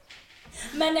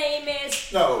My name is.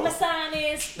 No. My sign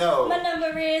is. No. My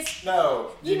number is.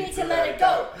 No. You need to let it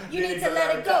go. You need to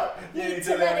let it go. You need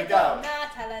to let it go. Nah,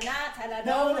 tell her,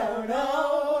 no, no,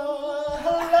 no.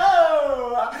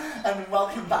 Hello, and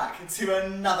welcome back to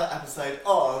another episode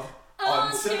of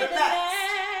On to the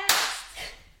Next.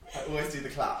 I always do the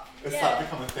clap. It's like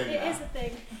become a thing now. It is a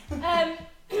thing.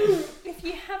 If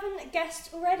you haven't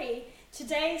guessed already,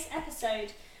 today's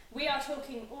episode we are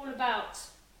talking all about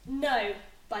No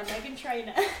by Meghan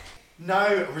Trainor.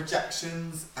 No,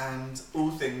 rejections and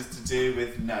all things to do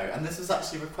with no. And this was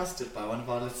actually requested by one of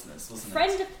our listeners, wasn't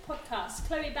Friend of the podcast,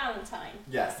 Chloe Ballantyne.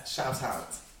 Yes, shout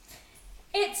out.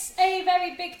 It's a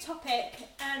very big topic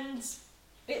and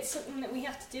it's something that we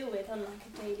have to deal with on like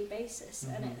a daily basis,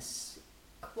 and it's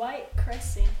quite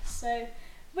pressing. So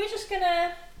we're just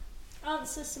gonna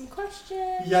answer some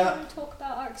questions and talk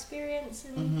about our experience,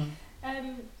 and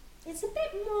it's a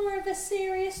bit more of a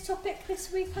serious topic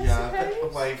this week, I suppose. Yeah, a bit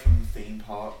away from theme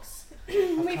parks.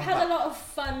 We've had a lot of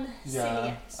fun, silly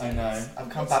episodes. I know. I've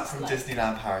come back from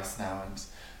Disneyland Paris now, and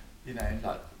you know,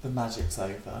 like, the magic's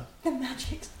over. The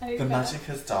magic's over. The magic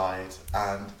has died,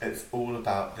 and it's all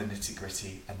about the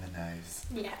nitty-gritty and the nose.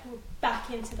 Yeah, we're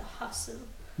back into the hustle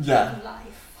of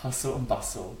life. Hustle and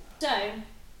bustle. So,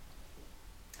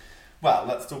 well,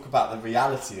 let's talk about the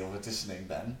reality of auditioning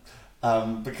then.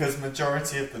 Because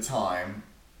majority of the time,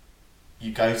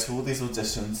 you go to all these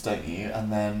auditions, don't you?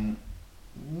 And then,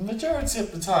 majority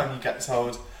of the time, you get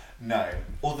told no.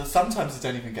 Or sometimes you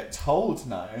don't even get told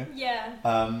no. Yeah.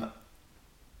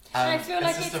 And I feel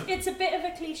like it's a bit of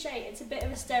a cliche, it's a bit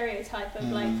of a stereotype of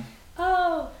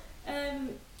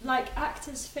like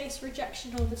actors face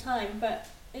rejection all the time, but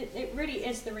it really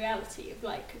is the reality of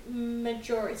like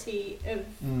majority of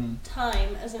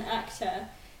time as an actor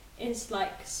is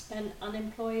like spent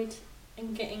unemployed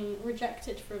and getting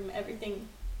rejected from everything.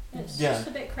 It's just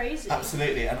a bit crazy.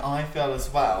 Absolutely, and I feel as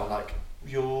well like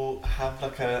you'll have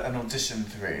like an audition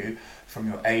through from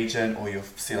your agent, or you'll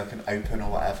see like an open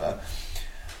or whatever.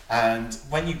 And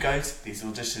when you go to these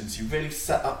auditions, you really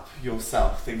set up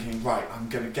yourself thinking, right, I'm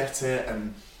going to get it,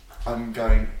 and I'm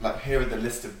going, like, here are the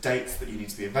list of dates that you need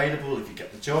to be available if you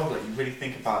get the job. Like, you really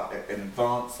think about it in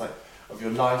advance, like, of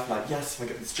your life. Like, yes, if I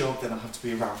get this job, then I'll have to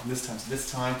be around from this time to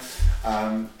this time.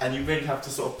 And you really have to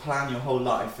sort of plan your whole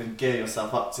life and gear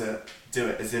yourself up to do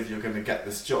it as if you're going to get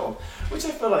this job, which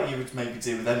I feel like you would maybe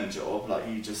do with any job. Like,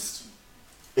 you just,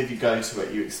 if you go to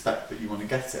it, you expect that you want to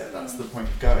get it. That's the point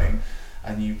of going.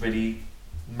 And you really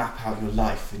map out your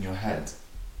life in your head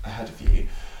ahead of you.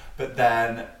 But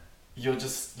then you're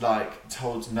just like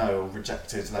told no or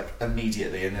rejected like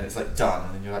immediately, and then it's like done,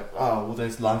 and then you're like, oh, all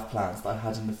those life plans that I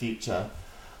had in the future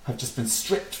have just been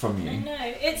stripped from you. I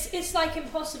know, it's like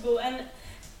impossible. And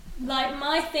like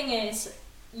my thing is,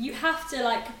 you have to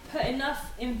like put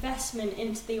enough investment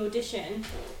into the audition.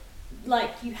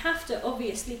 Like you have to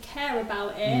obviously care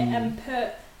about it and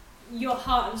put your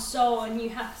heart and soul, and you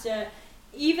have to,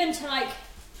 even to like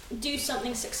do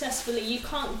something successfully, you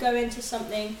can't go into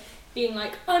something being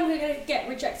like, I'm going to get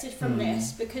rejected from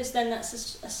this, because then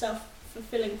that's a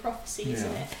self-fulfilling prophecy,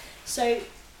 isn't it? So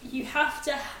you have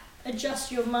to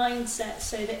adjust your mindset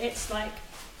so that it's like,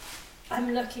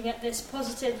 I'm looking at this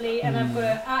positively, and I've got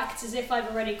to act as if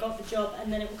I've already got the job, and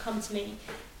then it will come to me.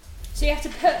 So you have to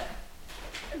put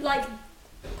like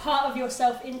part of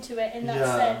yourself into it in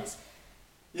that sense.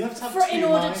 You have to have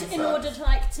in order to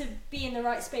like to be in the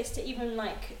right space to even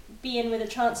like be in with a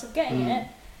chance of getting it.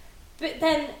 But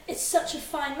then it's such a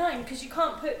fine line, because you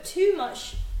can't put too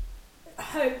much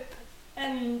hope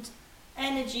and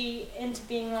energy into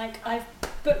being like, I've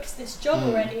booked this job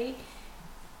already,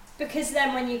 because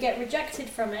then when you get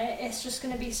rejected from it, it's just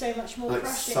going to be so much more like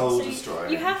crushing. Soul so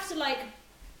destroying. You have to like,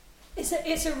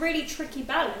 it's a really tricky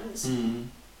balance.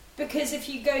 Because if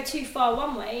you go too far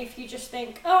one way, if you just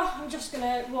think, oh, I'm just going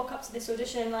to walk up to this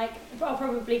audition, like, I'll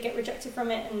probably get rejected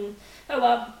from it, and oh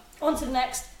well, on to the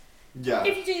next. Yeah.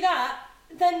 If you do that,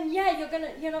 then you're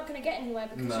not gonna get anywhere,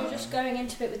 because you're just going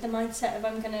into it with the mindset of,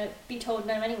 I'm gonna be told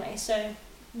no anyway, so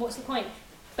what's the point?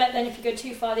 But then if you go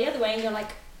too far the other way, and you're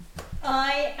like,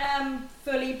 I am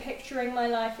fully picturing my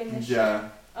life in this show.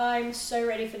 I'm so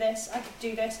ready for this. I could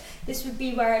do this. This would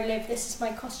be where I live. This is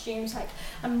my costumes. Like,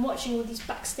 I'm watching all these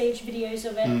backstage videos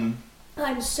of it.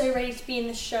 I'm so ready to be in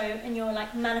this show, and you're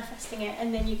like manifesting it,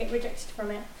 and then you get rejected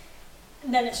from it.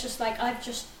 And then it's just like,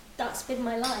 that's been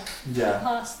my life for the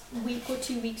past week or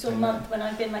 2 weeks or month, when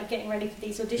I've been like getting ready for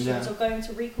these auditions or going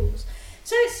to recalls.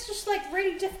 So it's just like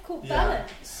really difficult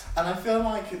balance. And I feel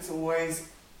like it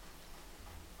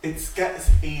gets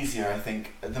easier, I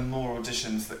think, the more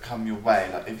auditions that come your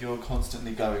way. Like if you're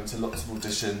constantly going to lots of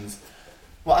auditions,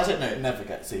 Well, I don't know, it never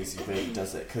gets easy, really,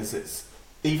 does it? Because it's,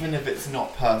 even if it's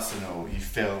not personal, you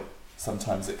feel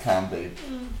sometimes it can be.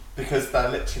 Because they're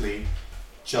literally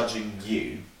judging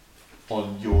you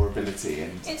on your ability.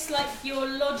 And it's like your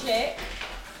logic,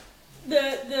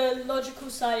 the logical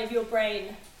side of your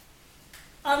brain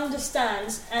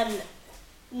understands and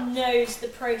knows the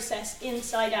process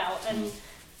inside out. And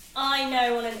I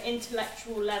know on an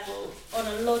intellectual level, on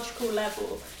a logical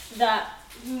level, that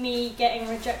me getting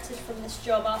rejected from this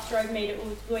job after I've made it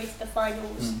all the way to the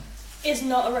finals is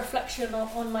not a reflection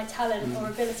on my talent or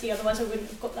ability, otherwise I wouldn't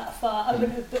have got that far. I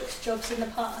wouldn't have booked jobs in the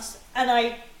past, and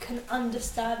I can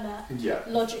understand that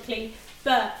logically,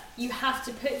 but you have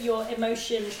to put your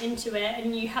emotion into it,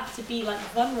 and you have to be like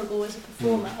vulnerable as a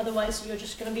performer, otherwise you're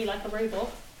just going to be like a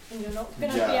robot and you're not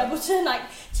going to be able to like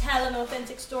tell an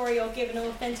authentic story or give an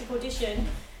authentic audition.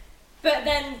 But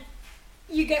then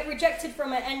you get rejected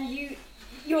from it, and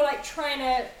you're like trying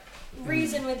to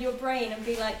reason with your brain and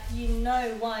be like, you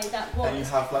know why that was. And you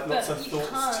have like lots of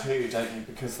thoughts too, don't you?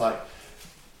 Because like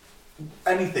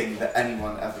anything that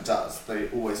anyone ever does, they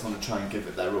always want to try and give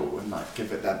it their all and like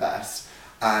give it their best.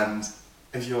 And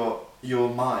if your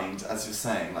mind, as you're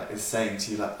saying, like is saying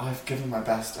to you like, I've given my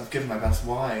best,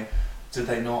 why did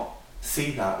they not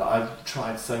see that? Like I've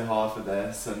tried so hard for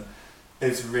this, and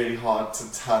it's really hard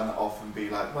to turn it off and be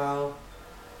like, well,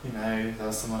 you know, there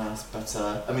was someone else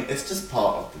better. I mean, it's just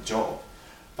part of the job,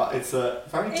 but it's a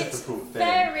very difficult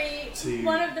thing.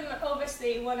 One of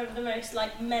the most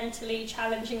like mentally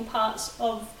challenging parts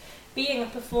of being a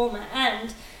performer,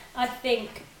 and I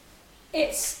think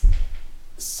it's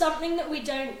something that we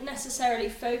don't necessarily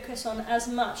focus on as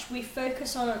much. We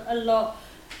focus on it a lot.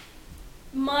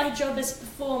 My job as a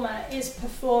performer is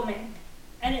performing,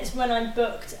 and it's when I'm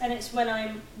booked, and it's when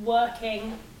I'm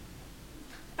working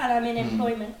and I'm in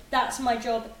employment. That's my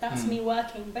job, that's me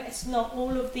working, but it's not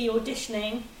all of the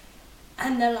auditioning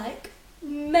and the like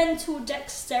mental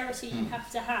dexterity you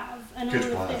have to have, and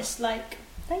all of this like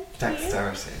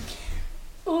dexterity.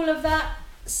 All of that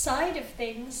side of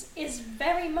things is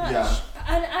very much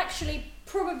and actually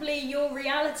probably your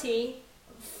reality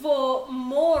for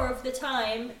more of the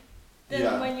time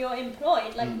than when you're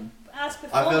employed. Like as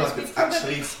performers, I feel like it's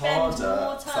actually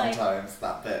harder sometimes,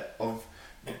 that bit of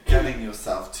getting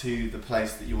yourself to the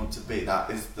place that you want to be. That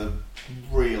is the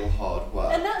real hard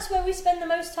work, and that's where we spend the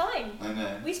most time. I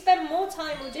know we spend more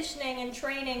time auditioning and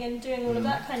training and doing all of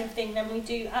that kind of thing than we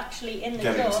do actually in the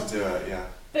job. Getting to do it,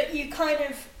 but you kind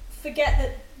of forget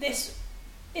that this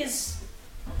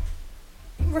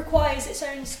requires its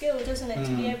own skill, doesn't it,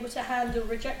 to be able to handle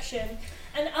rejection.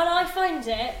 And I find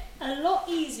it a lot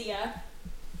easier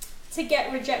to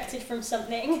get rejected from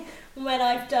something when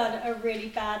I've done a really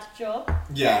bad job.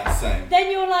 Yeah, same. Then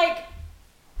you're like,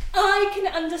 I can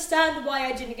understand why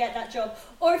I didn't get that job.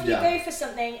 Or if you go for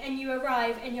something and you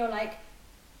arrive and you're like,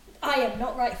 I am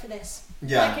not right for this.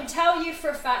 Yeah. I can tell you for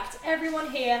a fact,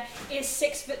 everyone here is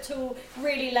 6 foot tall,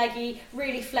 really leggy,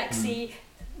 really flexy,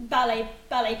 ballet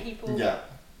people. Yeah.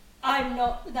 I'm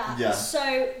not that. Yeah.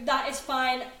 So that is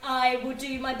fine. I will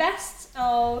do my best.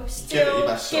 I'll still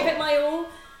give it my all.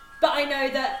 But I know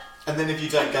that. And then if you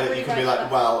don't get it, you can be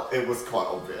like, well, it was quite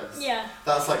obvious. Yeah.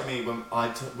 That's like me when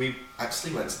we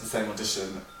actually went to the same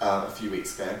audition a few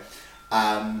weeks ago,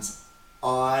 and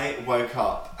I woke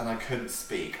up and I couldn't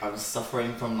speak. I was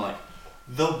suffering from like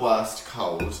the worst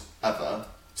cold ever,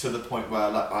 to the point where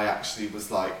like I actually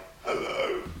was like,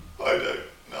 hello, I don't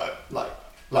know, like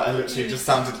I literally just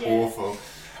sounded awful.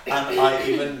 And I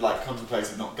even like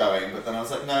contemplated not going, but then I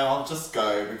was like, no, I'll just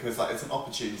go, because like it's an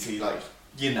opportunity, like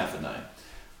you never know.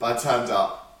 But I turned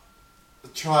up,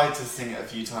 tried to sing it a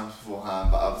few times beforehand,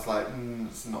 but I was like,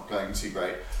 it's not going too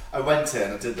great. I went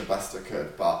in, I did the best I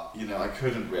could, but you know, I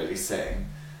couldn't really sing.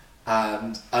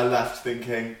 And I left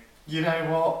thinking, you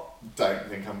know what, don't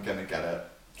think I'm gonna get it.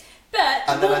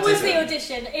 But what was the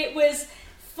audition? It was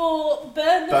for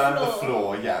Burn the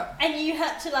Floor, yeah. And you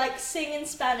had to like sing in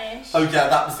Spanish. Oh yeah,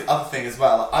 that was the other thing as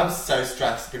well. I was so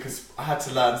stressed because I had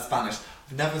to learn Spanish.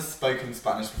 I've never spoken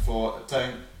Spanish before.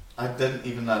 I didn't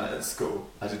even learn it at school.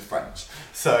 I did French.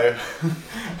 So,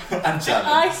 and German.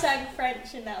 I sang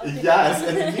French in that audition. Yes,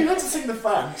 and you had to sing the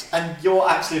French, and you're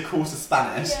actually a quarter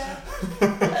Spanish. Yeah.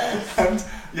 and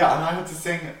I had to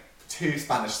sing 2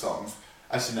 Spanish songs.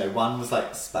 Actually, no, one was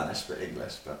like Spanish but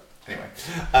English, but anyway.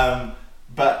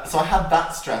 But so I had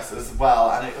that stress as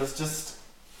well, and it was just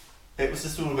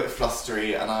all a bit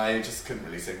flustery, and I just couldn't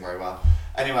really sing very well.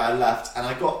 Anyway, I left and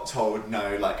I got told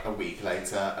no like a week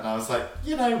later, and I was like,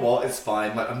 you know what, it's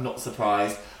fine. Like, I'm not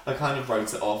surprised. I kind of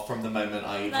wrote it off from the moment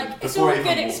I even Like, it's before all I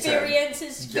even good walked experience, in.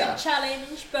 it's a Yeah. good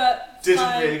challenge, but Didn't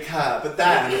fine. really care. But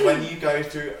then when you go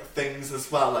through things as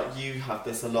well, like you have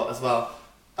this a lot as well.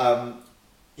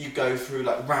 You go through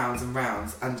like rounds and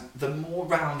rounds, and the more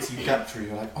rounds you get through,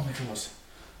 you're like, oh my god,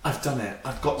 I've done it.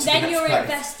 I've got to the Then next you're place.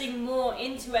 investing more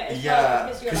into it as Yeah, well,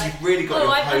 because you're like, you've really got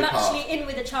your I'm hope up. actually in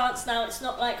with a chance now. It's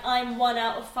not like I'm 1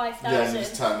 out of 5,000. Yeah, you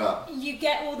just turned up. You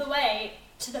get all the way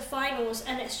to the finals,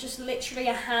 and it's just literally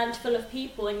a handful of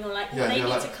people, and you're like, well, Yeah, they you're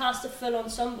need like- to cast a full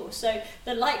ensemble. So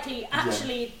the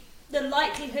likelihood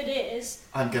is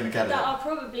I'm gonna get that it. I'll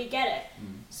probably get it.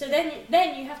 So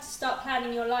then you have to start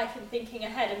planning your life and thinking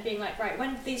ahead and being like, right,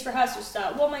 when do these rehearsals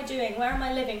start? What am I doing? Where am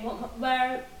I living?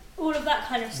 Where all of that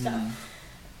kind of stuff.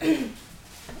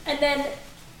 And then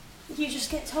you just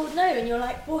get told no, and you're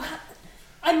like, well,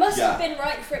 I must have been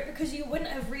right for it, because you wouldn't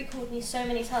have recalled me so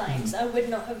many times. I would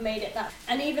not have made it that.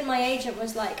 And even my agent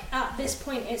was like, at this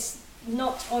point, it's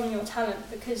not on your talent,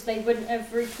 because they wouldn't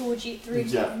have recalled you through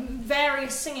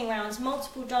various singing rounds,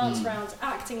 multiple dance rounds,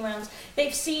 acting rounds.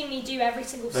 They've seen me do every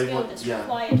single skill that's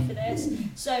required for this.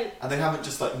 So, and they haven't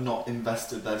just like not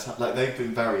invested their time. Like, they've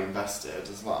been very invested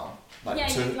as well. Like, yeah,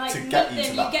 to you like to meet get them, you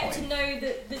to that you get point. to know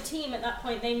the team at that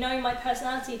point. They know my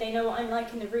personality, they know what I'm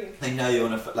like in the room. They know you're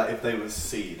on a like, if they were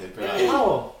C, they'd be like,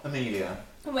 oh, Amelia.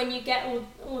 When you get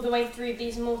all the way through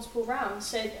these multiple rounds.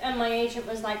 So, and my agent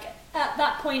was like, at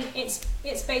that point, it's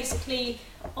basically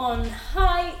on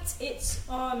height, it's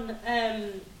on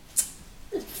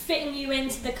fitting you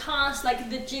into the cast, like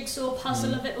the jigsaw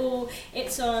puzzle of it all.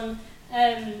 It's on,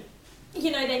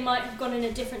 they might have gone in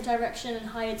a different direction and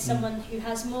hired someone who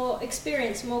has more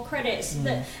experience, more credits,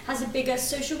 that has a bigger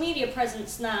social media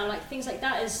presence now. Like, things like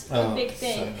that is a big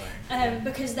thing,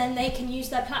 because then they can use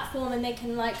their platform and they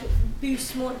can like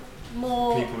boost more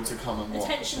people to come and watch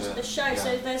attention to it. the show. Yeah.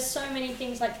 So there's so many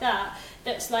things like that.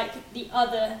 That's like the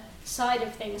other side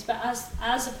of things. But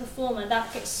as a performer,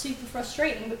 that gets super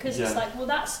frustrating, because it's like, well,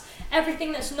 that's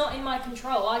everything that's not in my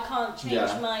control. I can't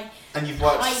change my. And you've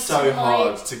worked height so and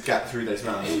hard to get through those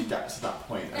rounds and get to that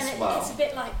point as well. It's a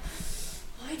bit like,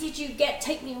 why did you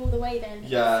take me all the way then?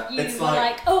 Yeah, You it's were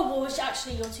like oh, well,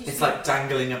 actually you're too it's small. like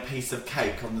dangling a piece of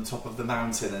cake on the top of the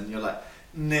mountain, and you're like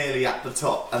nearly at the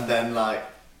top, and then like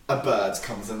a bird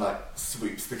comes and like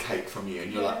swoops the cake from you,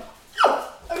 and you're like,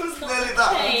 oh, I was Not nearly the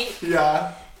that. cake.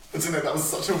 Yeah. I don't know, that was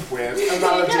such a weird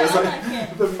analogy. Yeah, It's I like like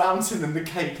it. the mountain and the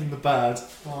cake and the bird.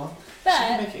 Oh, But- should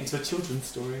we make it into a children's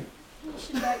story? You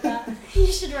should write that. You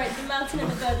should write the mountain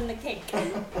and the bird and the cake.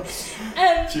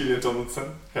 Julia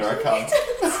Donaldson, here I come.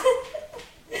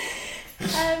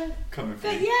 Coming for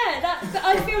But you. yeah, but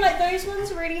I feel like those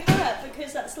ones really hurt,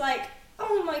 because that's like,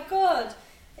 oh my god,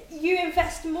 you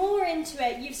invest more into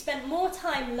it. You've spent more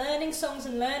time learning songs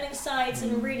and learning sides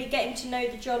and really getting to know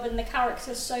the job and the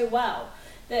characters so well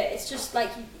that it's just like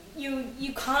you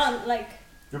can't like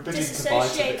You're beginning to buy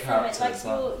to the disassociate from it. characters.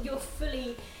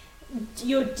 Like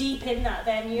you're deep in that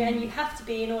then, and you have to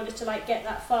be in order to like get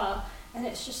that far. And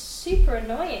it's just super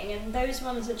annoying. And those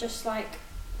ones are just like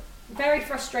very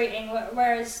frustrating.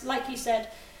 Whereas, like you said,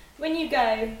 when you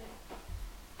go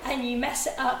and you mess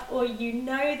it up, or you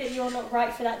know that you're not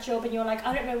right for that job, and you're like,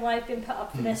 I don't know why I've been put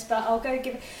up for this, but I'll go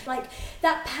give it. Like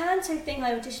that panto thing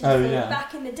I auditioned for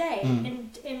back in the day,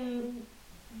 in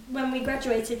when we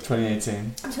graduated 2018.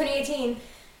 in 2018,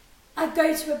 I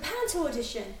go to a panto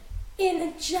audition in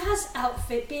a jazz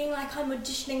outfit, being like I'm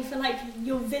auditioning for like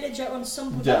your villager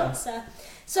ensemble dancer.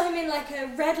 So I'm in like a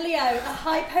red Leo, a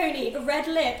high pony, a red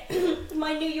lip,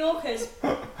 my New Yorkers,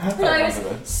 and I was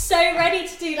so ready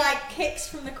to do like kicks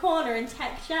from the corner and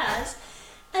tech jazz.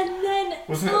 And then,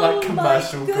 Wasn't it like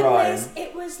commercial grime?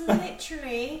 It was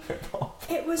literally,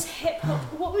 it was hip hop.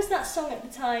 What was that song at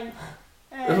the time?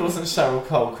 It wasn't Cheryl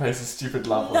Cole, Crazy Stupid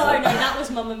Love, was No, it? that was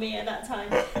Mamma Mia at that time.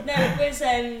 No, it was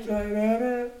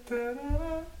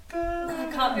I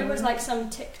can't. It was like some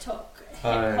TikTok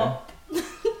hip hop,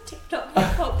 TikTok hip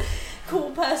hop,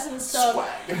 cool person song.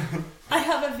 Swag. I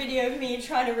have a video of me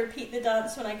trying to repeat the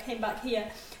dance when I came back here,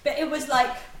 but it was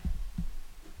like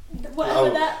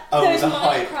whatever those the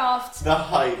Minecraft. The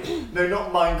height. No,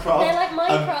 not Minecraft. They're like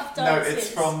Minecraft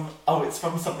dances. No, it's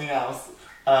from something else.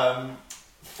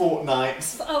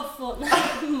 Fortnite. Oh,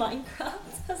 Fortnite,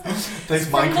 Minecraft. Those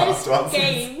From Minecraft those dances.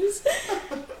 games.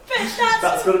 But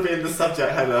That's got to be in the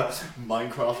subject header.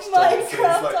 Minecraft dances.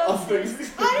 Minecraft Like,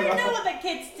 dances. I don't know what the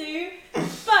kids do,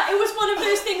 but it was one of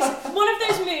those things, one of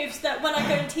those moves that when I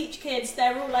go and teach kids,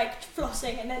 they're all like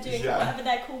flossing and they're doing whatever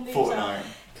their cool moves are. Fortnite.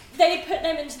 they put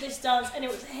them into this dance, and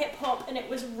it was hip hop, and it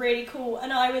was really cool.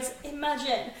 And I was in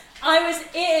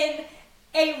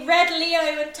a red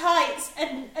Leo and tights,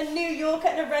 and a New Yorker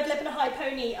and a red lip and a high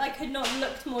pony. I could not have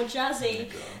looked more jazzy,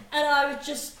 and I was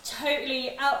just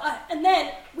totally out. And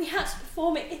then we had to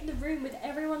perform it in the room with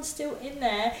everyone still in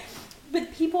there,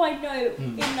 with people I know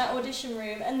in that audition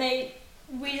room, and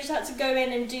we just had to go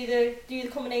in and do the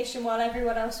combination while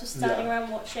everyone else was standing around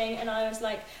watching. And I was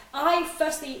like,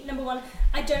 firstly, number one,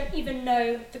 I don't even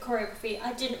know the choreography.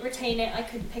 I didn't retain it. I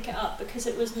couldn't pick it up because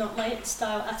it was not my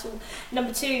style at all.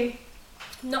 Number two,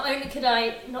 not only could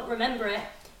I not remember it,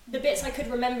 the bits I could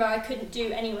remember I couldn't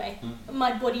do anyway.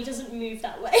 My body doesn't move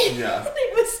that way. Yeah.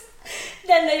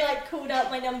 Then they like called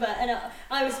out my number, and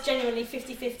I was genuinely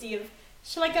 50-50 of,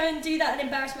 shall I go and do that and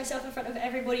embarrass myself in front of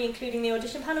everybody, including the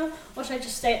audition panel, or should I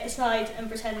just stay at the side and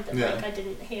pretend that like I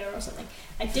didn't hear or something?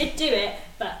 I did do it,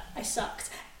 but I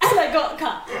sucked. And I got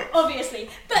cut, obviously.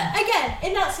 But again,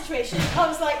 in that situation, I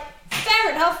was like,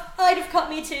 fair enough, I'd have cut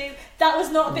me too. That was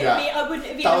not a bit of me, I wouldn't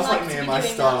have even liked to be doing that. That was like me in my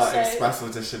Starlight Express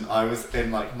audition. I was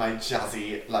in like my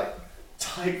jazzy, like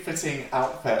tight-fitting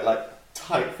outfit, like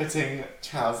tight-fitting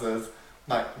trousers,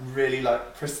 like really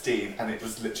like pristine, and it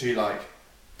was literally like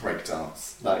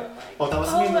breakdance. Like, that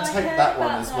wasn't even Take That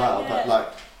one as well, but like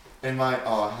in my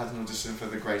I had an audition for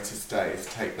The Greatest Days,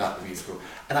 Take That the musical,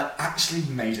 and I actually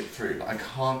made it through. Like, I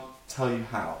can't tell you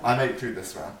how. I made it through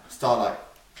this round. Starlight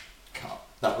cut.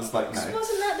 That was like no.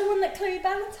 Wasn't that the one that Chloe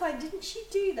Ballantyne? Didn't she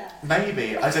do that?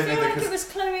 Maybe I don't know. I feel like it was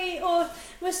Chloe or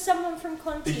was someone from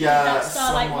Conti. Yeah, that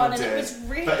Starlight one, did. And it was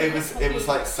really. But it was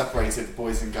like separated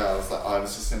boys and girls. Like I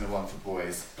was just in the one for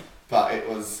boys, but it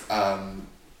was.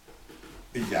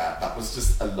 Yeah, that was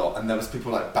just a lot, and there was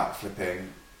people like backflipping,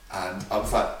 and I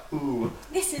was like, ooh.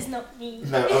 This is not me.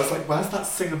 No, I was like, where's that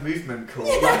singer movement called?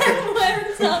 Like,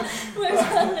 where's that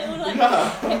little like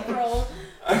hip roll?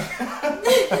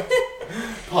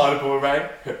 Particle array,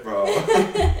 hip roll.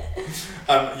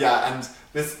 Yeah, and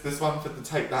this one for the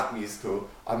Take That musical,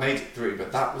 I made it through,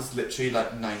 but that was literally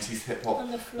like 90s hip hop.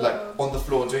 On the floor. Like on the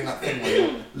floor, doing that thing where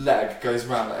your leg goes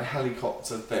around like a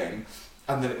helicopter thing.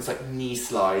 And then it was like knee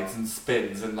slides and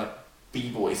spins and like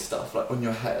b-boy stuff like on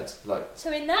your head, like. So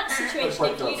in that situation,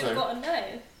 if you'd have got a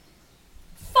no,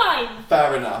 fine.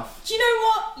 Fair enough. Do you know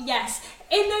what? Yes.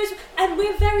 In those, and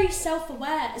we're very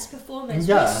self-aware as performers.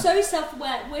 Yeah. We're so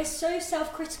self-aware. We're so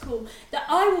self-critical that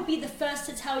I will be the first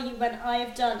to tell you when I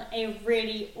have done a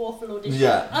really awful audition.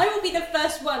 Yeah. I will be the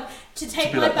first one to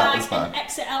take my bag and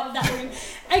exit out of that room.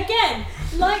 Again,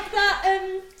 like that.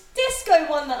 Disco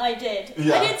one that I did.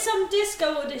 Yeah. I did some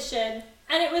disco audition,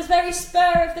 and it was very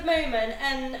spur of the moment,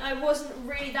 and I wasn't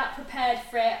really that prepared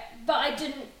for it, but I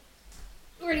didn't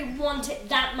really want it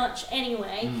that much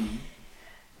anyway.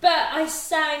 But I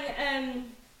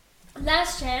sang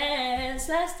Last Chance,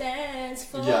 Last Dance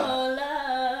for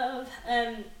Love,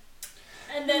 and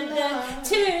then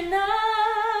Tonight,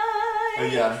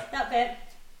 that bit,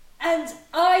 and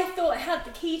I thought it had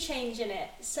the key change in it,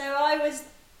 so I was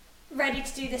ready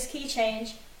to do this key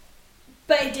change,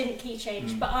 but it didn't key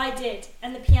change, but I did,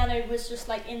 and the piano was just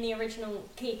like in the original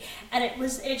key, and it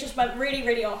just went really,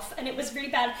 really off, and it was really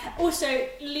bad. Also,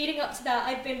 leading up to that,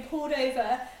 I'd been pulled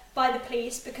over by the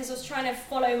police because I was trying to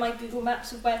follow my Google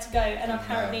Maps of where to go, and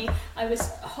apparently I was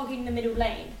hogging the middle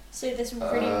lane. So this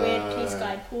really weird police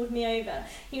guy pulled me over.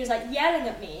 He was like yelling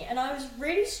at me, and I was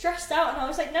really stressed out, and I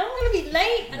was like, now I'm going to be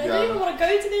late, and I don't even want to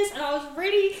go to this, and I was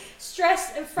really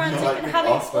stressed and frantic and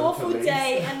having an awful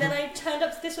day, and then I turned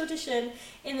up to this audition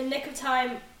in the nick of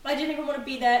time. I didn't even want to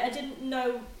be there. I didn't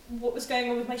know what was going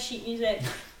on with my sheet music.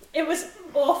 It was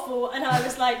awful, and I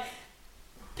was like,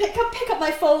 pick up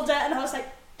my folder, and I was like,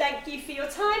 thank you for your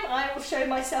time, I will show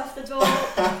myself the door.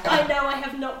 I know I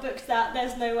have not booked that,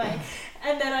 there's no way.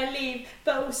 And then I leave,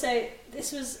 but also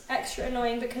this was extra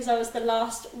annoying because I was the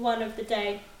last one of the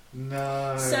day.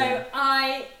 No. So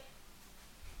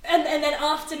and then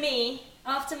after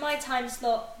my time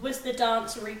slot was the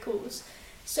dance recalls.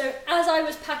 So as I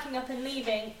was packing up and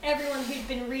leaving, everyone who'd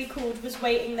been recalled was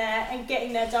waiting there and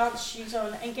getting their dance shoes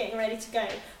on and getting ready to go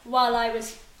while I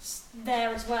was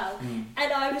there as well.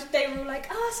 And they were all like,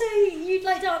 oh, so you'd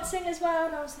like dancing as well?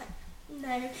 And I was like,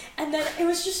 no. And then it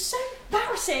was just so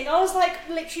embarrassing. I was like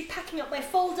literally packing up my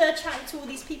folder, chatting to all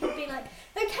these people, being like,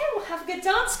 okay, we'll have a good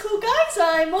dance, cool guys,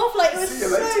 I'm off. Like, it was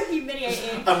so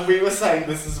humiliating. And we were saying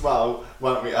this as well,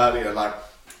 weren't we, earlier, like,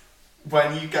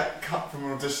 when you get cut from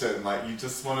an audition, like, you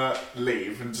just want to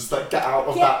leave and just, like, get out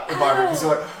of that environment because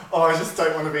you're like, oh, I just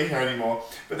don't want to be here anymore.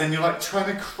 But then you're, like,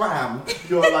 trying to cram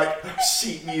your, like,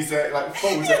 sheet music, like,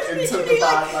 fold it into the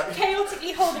bag. Like,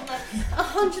 chaotically holding, like,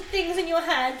 100 things in your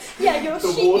hand. Yeah, your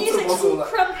The sheet water music's bottle, all like-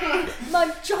 crumpled.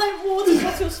 My giant water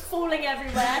bottle's falling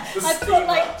everywhere. The I've steamer. got,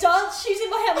 like, dance shoes in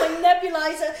my hand, my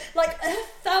nebulizer, like,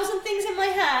 1,000 things in my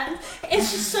hand.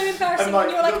 It's just so embarrassing and, like,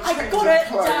 when you're like, I changing got it,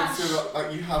 clothes, dash. you're,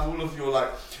 like, you have all of your, like,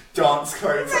 dance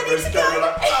clothes Ready ready to to go. go. You're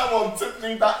like, I want to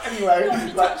need that anyway.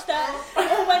 Not to Like, touch that.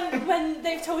 Or when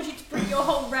they've told you to bring your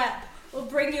whole rep or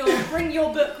bring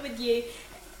your book with you,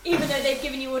 even though they've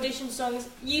given you audition songs,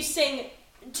 you sing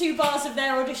 2 bars of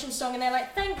their audition song and they're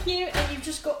like, thank you, and you've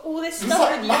just got all this It's stuff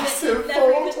like with you that massive you've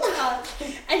never fold. even touched,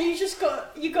 and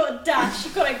you got to dash,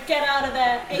 you got to get out of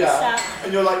there ASAP. yeah,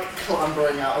 and you're like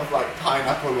clambering out of like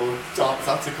Pineapple or Dance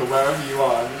Attic or wherever you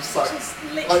are, and you're just like, Just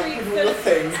literally with all the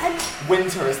things. and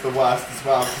Winter is the worst as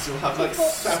well because you'll have like you've got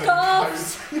 7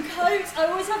 scarves, coats. coats. I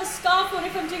always have a scarf on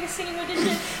if I'm doing a singing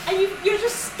audition, and you're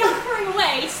just scampering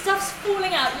away, stuff's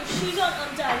falling out, your shoes aren't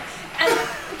undone, and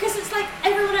because it's like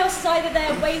everyone else is either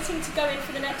there waiting to go in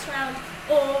for the next round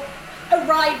or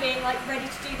arriving like ready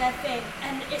to do their thing,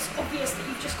 and it's obvious that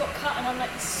you've just got cut, and I'm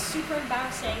like, this is super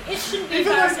embarrassing. It shouldn't be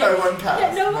Even though embarrassing. no one cares.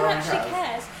 Yeah, no one actually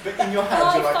cares. But in your head,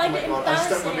 I you're like, oh find my it god, I just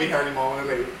don't want to be embarrassing. here anymore, I want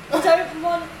to leave. I don't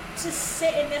want to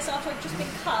sit in this after I've just been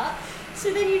cut.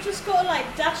 So then you just gotta like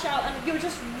dash out and you'll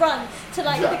just run to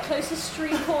like Yeah. the closest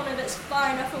street corner that's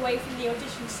far enough away from the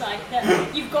audition site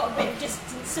that you've got a bit of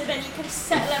distance, so then you can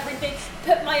settle everything,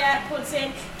 put my AirPods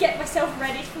in, get myself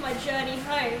ready for my journey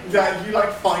home. Yeah, you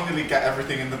like finally get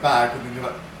everything in the bag and then you're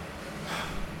like,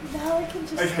 Now I can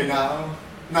just okay, now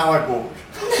I walk.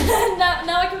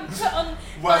 now I can put on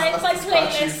Where's my the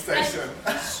spare tube playlist station?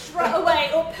 and strut away,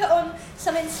 or put on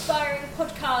some inspiring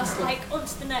podcast like on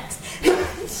to the next. Do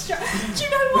you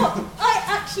know what? I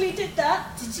actually did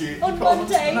that. Did you? On You put on to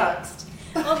the Monday. next.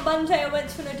 On Monday I went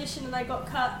to an audition and I got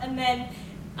cut, and then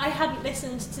I hadn't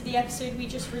listened to the episode we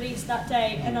just released that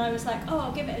day, and I was like, oh,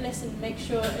 I'll give it a listen, make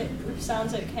sure it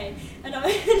sounds okay. And I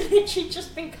had literally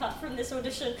just been cut from this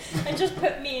audition and just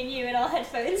put me and you in our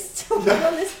headphones talking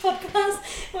on this podcast.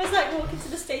 I was like walking to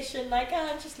the station like,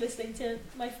 I'm just listening to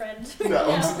my friend. Yeah,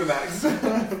 on to the next.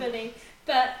 Funny.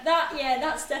 But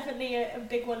that's definitely a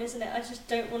big one, isn't it? I just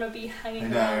don't want to be hanging I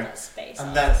know. around that space. And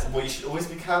after that's, something. well, you should always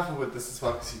be careful with this as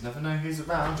well because you never know who's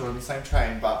around or on the same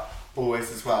train, but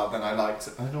always as well, then I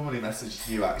normally message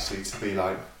you actually to be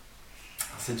like,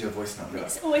 I'll send you a voice note.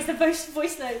 It's always the voice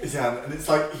notes. Yeah, and it's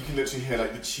like, you can literally hear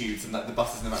like the tubes and like the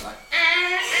buses in the back like,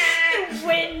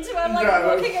 Wind, I'm like Yeah,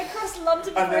 walking across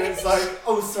London and then Bridge. it's like,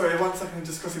 oh sorry, 1 second,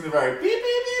 just crossing the road. Beep, beep, beep,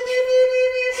 beep, beep, beep,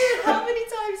 beep, beep. How many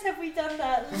times have we done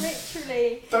that?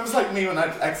 Literally. That was like me when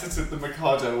I exited the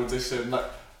Mikado audition. Like,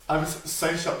 I was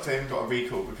so shocked I even got a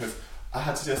recall because I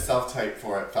had to do a self-tape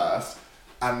for it first.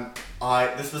 And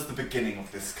this was the beginning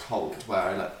of this cold where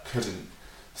I like couldn't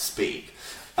speak.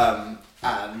 And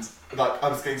like I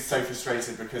was getting so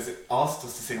frustrated because it asked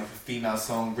us to sing like a female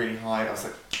song really high. I was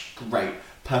like, great,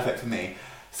 perfect for me.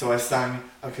 So I sang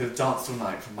I Could Have Danced All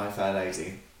Night from My Fair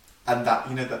Lady. And that,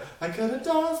 you know, that I could have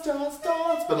danced,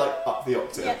 but like up the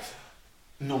octave. Yeah.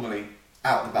 Normally,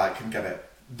 out the bag can get it.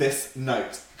 This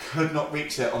note could not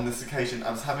reach it on this occasion.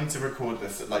 I was having to record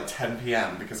this at like 10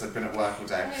 p.m. because I'd been at work all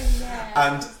day. Oh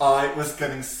yeah. And I was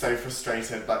getting so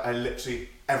frustrated. Like, I literally,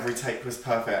 every take was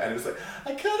perfect. And it was like,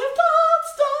 I could have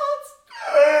danced.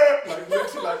 Like,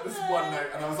 literally, like this one note.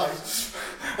 And I was like,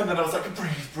 and then I was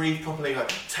like, breathe properly.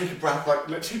 Like, take a breath. Like,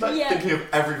 literally, like Yeah. thinking of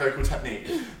every vocal technique.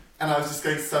 And I was just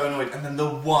getting so annoyed. And then the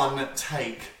one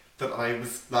take that I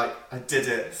was like, I did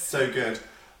it so good.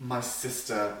 My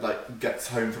sister like gets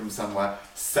home from somewhere,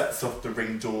 sets off the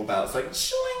Ring doorbell. It's like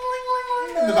shling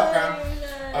in the background.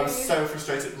 No. I was so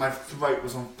frustrated. My throat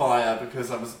was on fire because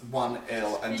I was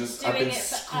ill and Been just doing I've been it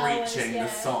for hours, screeching yeah.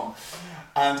 this song,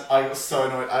 and I got so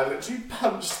annoyed. I literally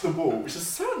punched the wall, which is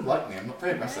so unlike me. I'm not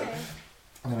very aggressive,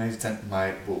 and then I dent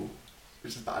my wall,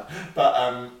 which is bad. But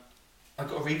I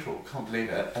got a recall. Can't believe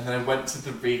it. And then I went to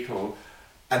the recall.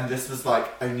 And this was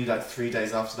like only like 3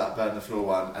 days after that Burn the Floor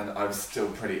one, and I was still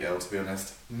pretty ill, to be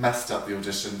honest. Messed up the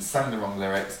audition, sang the wrong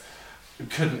lyrics,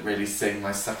 couldn't really sing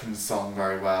my second song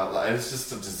very well. Like, it was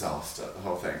just a disaster, the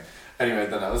whole thing. Anyway,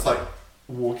 then I was like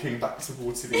walking back to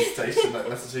Waterloo Station, like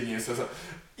messaging you. So I was like,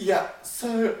 yeah,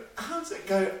 so how did it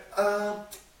go?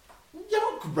 Yeah,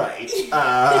 not great.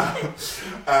 Yeah,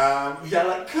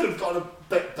 like could have gone a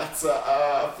bit better,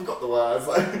 I forgot the words,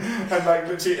 and like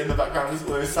literally in the background there's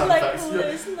all those sound like effects. all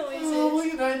those noises. Oh, well,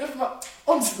 you know, never mind.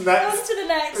 On to the next. On to the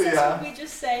next, that's what we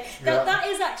just say. That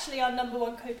is actually our number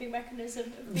one coping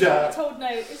mechanism. Being told no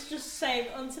is just saying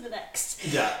on to the next.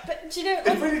 Yeah. But do you know,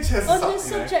 it really cheers us on up, the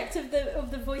subject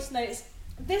of the voice notes,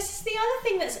 this is the other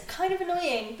thing that's kind of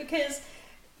annoying, because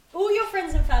all your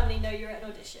friends and family know you're at an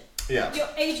audition. Yeah. Your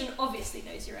agent obviously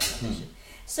knows you're at an audition.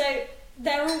 So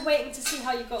they're all waiting to see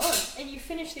how you got on, and you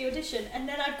finish the audition, and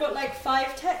then I've got like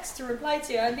 5 texts to reply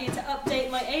to. I need to update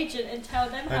my agent and tell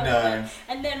them how it went,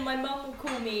 and then my mum will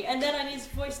call me, and then I need to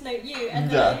voice note you, and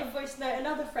then I need to voice note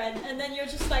another friend, and then you're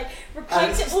just like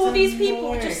replying to all these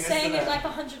people, just saying it like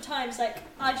 100 times, like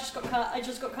I just got cut, I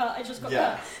just got cut, I just got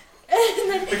cut.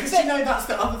 Because you know, that's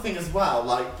the other thing as well,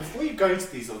 like before you go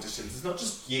to these auditions, it's not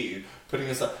just you putting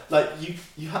yourself, like you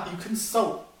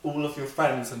consult all of your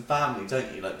friends and family,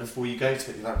 don't you? Like before you go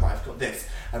to it, you're like, right, I've got this,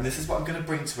 and this is what I'm going to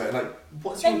bring to it. Like,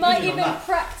 what's your opinion on that? They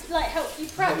might even help you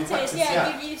practice,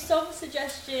 give you song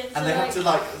suggestions. And they have to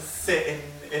like sit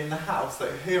in the house,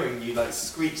 like hearing you like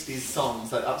screech these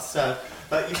songs like upstairs.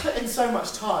 Like you put in so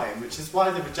much time, which is why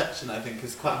the rejection, I think,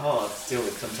 is quite hard to deal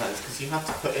with sometimes, because you have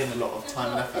to put in a lot of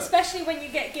time and effort. Especially when you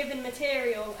get given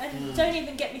material, and don't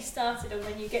even get me started on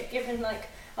when you get given like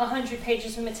 100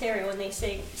 pages of material and they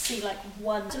see like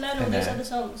one to learn all these other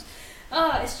songs.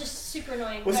 It's just super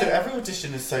annoying. Also, every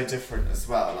audition is so different as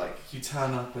well. Like you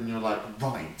turn up and you're like,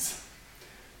 right,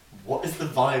 what is the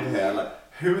vibe here? Like,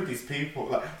 who are these people?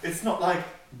 Like, it's not like,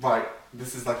 right,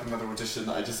 this is like another audition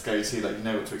that I just go to, like you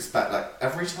know what to expect. Like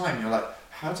every time you're like,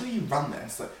 how do you run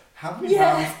this? Like, how many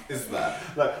rounds is there?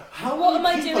 Like, what am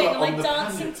I doing? Am I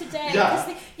dancing today? Yeah.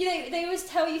 Because they always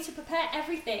tell you to prepare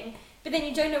everything, but then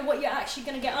you don't know what you're actually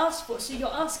going to get asked for, so you're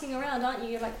asking around, aren't you?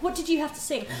 You're like, what did you have to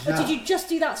sing? Or did you just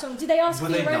do that song? Did they ask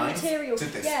for your own material?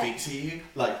 Did they speak to you?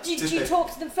 Like, did you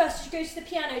talk to them first? Did you go to the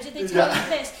piano? Did they tell you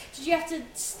this? Did you have to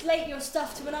slate your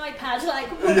stuff to an iPad? Like,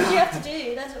 what did you have to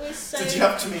do? That's always so... Did you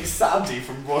have to meet Sandy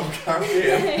from Royal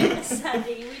Caribbean?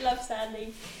 Sandy, we love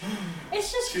Sandy.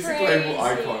 It's just She's crazy. a global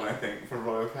icon, I think, for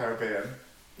Royal Caribbean.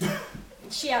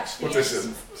 She actually Audition.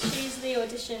 is. She's the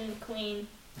audition queen.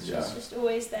 She's just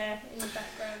always there in the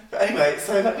background. But anyway,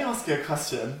 so let me ask you a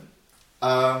question,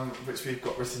 which we've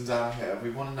got written down here.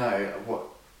 We want to know what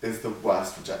is the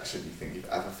worst rejection you think you've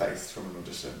ever faced from an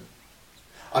audition.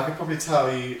 I could probably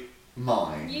tell you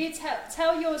mine. You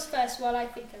tell yours first while I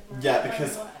think of mine. Yeah,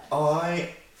 because I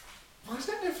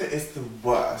don't know if it is the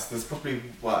worst. There's probably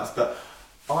worse, but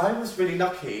I was really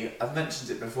lucky. I've mentioned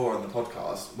it before on the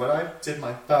podcast. When I did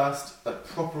my first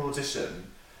proper audition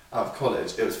out of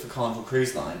college, it was for Carnival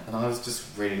Cruise Line, and I was just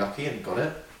really lucky and got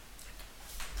it.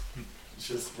 Which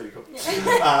was really cool.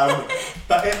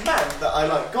 But it meant that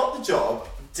I got the job,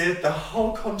 did the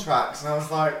whole contract, and I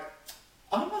was like,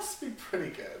 I must be pretty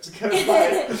good, because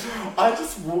I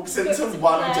just walked into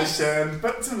one audition,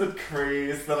 booked in the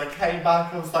cruise, then I came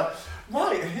back and I was like,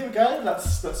 right, here we go,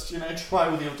 let's try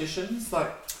all the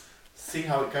auditions, see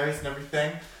how it goes and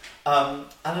everything. And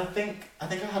I think I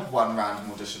had one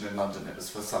random audition in London. It was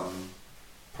for some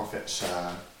profit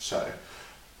share show.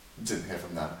 Didn't hear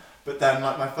from them. But then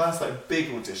my first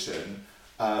big audition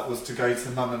was to go to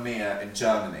Mamma Mia in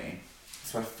Germany.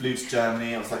 So I flew to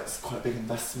Germany. I was like, it's quite a big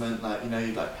investment.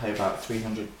 You pay about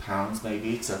 £300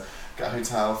 maybe to get a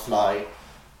hotel, fly,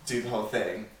 do the whole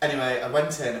thing. Anyway, I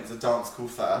went in. It was a dance call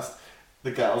first.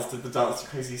 The girls did the dance to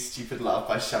Crazy Stupid Love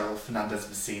by Cheryl Fernandez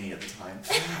Vicini at the time.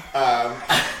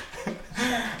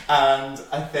 And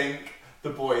I think the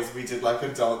boys, we did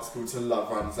a dance called to Love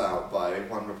Runs Out by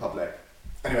One Republic.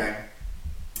 Anyway,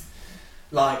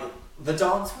 the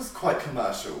dance was quite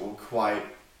commercial, quite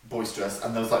boisterous,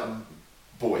 and there was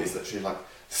boys literally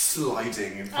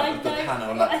sliding in front of the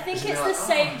panel. I think it's the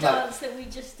same dance that we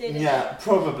just did. Yeah,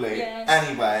 probably. Yes.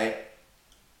 Anyway,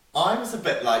 I was a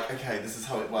bit okay, this is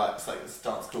how it works, this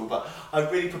dance school, but I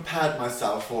really prepared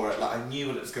myself for it, I knew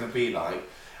what it was going to be like.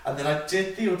 And then I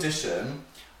did the audition.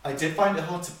 I did find it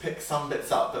hard to pick some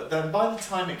bits up, but then by the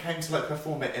time it came to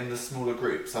perform it in the smaller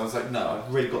groups, I was like, no,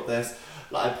 I've really got this.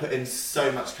 I put in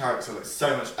so much character,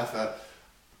 so much effort,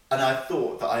 and I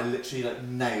thought that I literally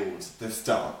nailed this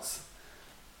dance.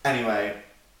 Anyway,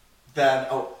 then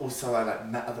also I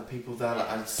met other people there.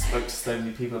 I spoke to so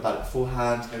many people about it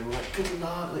beforehand. They were like, good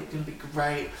luck, you're gonna be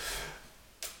great.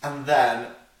 And then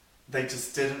they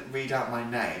just didn't read out my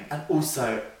name, and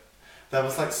also there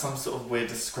was some sort of weird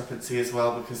discrepancy as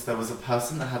well, because there was a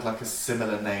person that had a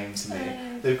similar name to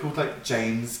me. They were called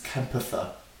James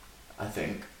Kempether, I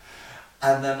think.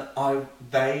 And then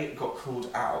they got called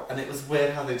out, and it was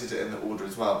weird how they did it in the order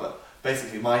as well, but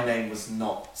basically my name was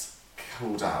not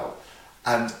called out.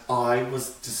 And I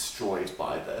was destroyed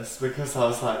by this because I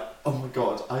was like, oh my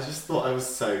god, I just thought I was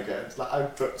so good. Like, I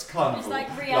booked Carnival. It's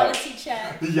like reality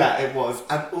check. Yeah, it was.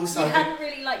 And also, you hadn't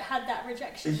really like had that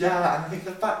rejection. Yeah, and I think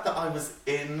the fact that I was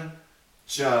in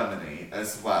Germany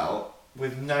as well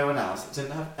with no one else, I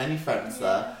didn't have any friends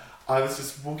there. I was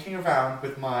just walking around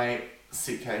with my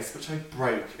suitcase, which I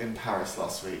broke in Paris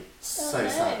last week. So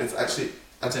sad. It's actually,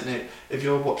 I don't know if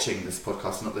you're watching this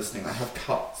podcast and not listening, I have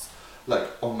cuts like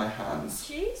on my hands.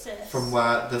 Jesus. From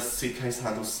where the suitcase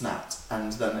handle snapped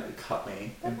and then it cut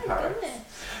me in Paris. Goodness.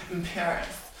 In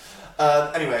Paris.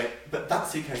 Anyway, but that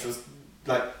suitcase was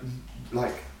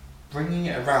like bringing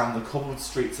it around the cobbled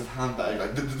streets of Hamburg, like,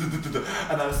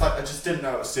 and I was like, I just didn't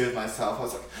know what to do with myself. I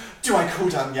was like, do I call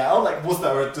Danielle? Like, was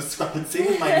there a discrepancy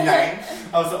in my name?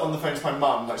 I was like, on the phone to my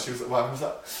mum, like she was at work. I was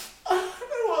like, I don't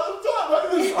know what I've done.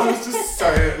 Like this. I was just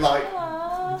so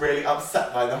like really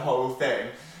upset by the whole thing.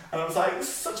 And I was like, this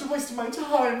is such a waste of my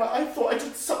time. Like, I thought I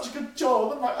did such a good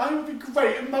job. And like, I would be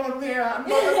great in Mamma Mia. And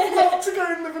like, I'd love to go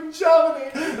and live in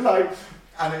Germany. Like,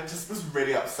 and it just was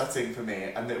really upsetting for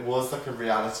me. And it was like a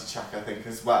reality check, I think,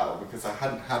 as well. Because I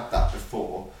hadn't had that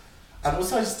before. And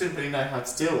also I just didn't really know how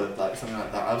to deal with like something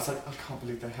like that. I was like, I can't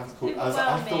believe they haven't called. I was like,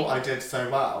 I thought I did so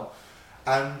well.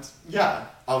 And yeah,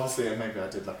 obviously maybe I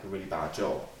did like a really bad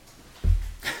job.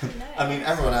 I mean,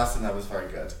 everyone else in there was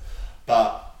very good.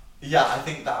 But yeah, I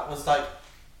think that was like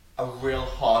a real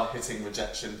hard-hitting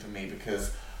rejection for me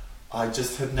because I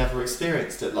just had never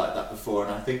experienced it like that before,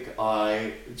 and I think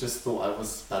I just thought I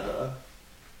was better.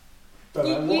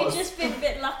 You've just been a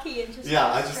bit lucky and just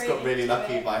I just got really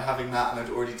lucky by having that, and I'd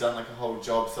already done like a whole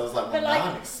job, so I was like, well,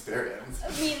 now I'm experienced.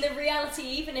 I mean, the reality,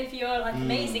 even if you're like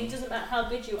amazing, doesn't matter how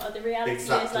good you are, the reality is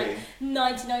like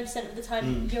 99% of the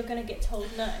time you're going to get told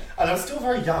no. And I was still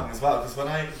very young as well, because when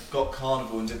I got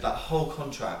Carnival and did that whole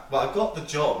contract, well, I got the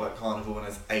job at Carnival when I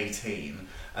was 18,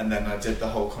 and then I did the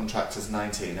whole contract as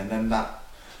 19, and then that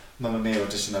Mamma Mia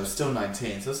audition, I was still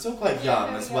 19, so I was still quite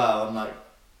young as well, and like,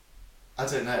 I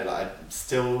don't know, like I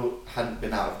still hadn't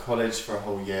been out of college for a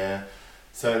whole year,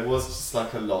 so it was just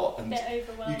like a lot, and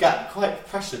you get quite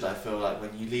pressured, I feel like,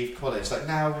 when you leave college. Like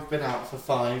now we've been out for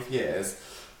 5 years,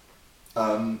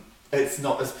 it's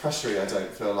not as pressury, I don't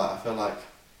feel like. I feel like,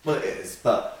 well it is,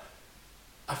 but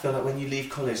I feel like when you leave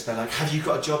college they're like, have you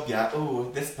got a job yet? Oh,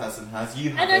 this person has,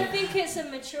 you haven't. And I think it's a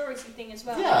maturity thing as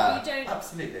well. Yeah, like, you don't,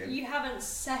 absolutely. You haven't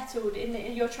settled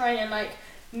in you're trying to like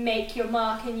make your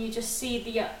mark, and you just see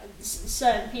the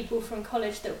certain people from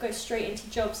college that go straight into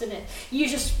jobs, and you're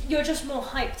just more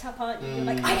hyped up, aren't you? You're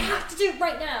like, I have to do it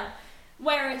right now.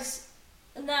 Whereas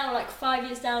now, like 5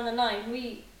 years down the line,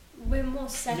 we're more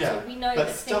settled. Yeah, we know but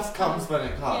that stuff comes when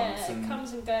it comes. Yeah, it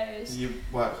comes and goes. You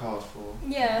work hard for.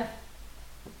 Yeah.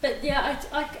 But yeah,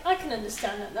 I can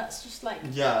understand that. That's just like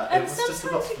and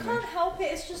sometimes you can't help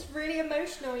it. It's just really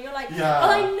emotional. You're like, yeah.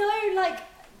 I know, like.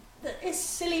 That it's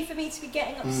silly for me to be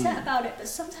getting upset about it, but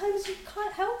sometimes you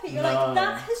can't help it. You're like,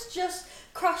 that has just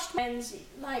crushed my ends.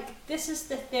 Like, this is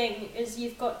the thing, is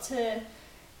you've got to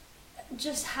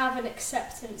just have an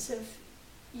acceptance of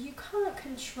you can't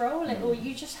control it, or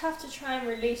you just have to try and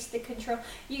release the control.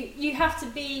 You have to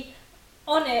be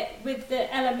on it with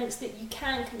the elements that you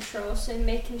can control, so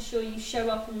making sure you show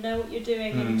up and know what you're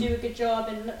doing and do a good job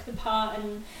and look the part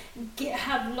and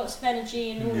have lots of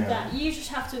energy and all of that. You just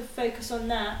have to focus on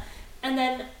that, and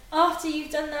then after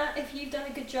you've done that, if you've done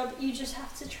a good job, you just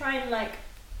have to try and like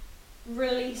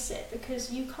release it,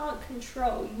 because you can't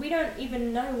control. We don't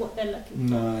even know what they're looking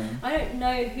for. I don't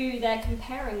know who they're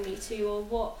comparing me to, or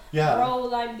what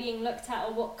role I'm being looked at,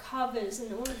 or what covers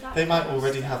and all of that. They might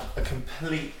already have a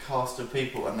complete cast of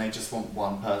people, and they just want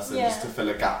one person just to fill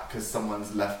a gap because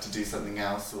someone's left to do something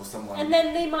else, or someone. And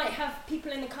then they might have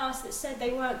people in the cast that said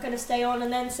they weren't going to stay on,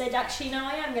 and then said, actually, no,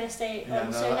 I am going to stay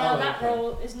on. So now that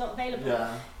role is not available.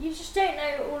 Yeah. You just don't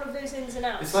know all of those ins and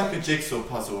outs. It's like a jigsaw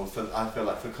puzzle I feel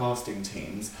like, for casting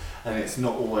teams, and it's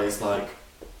not always like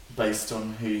based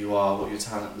on who you are, what your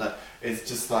talent. Like, it's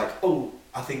just like, oh,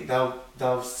 I think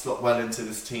they'll slot well into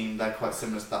this team. They're quite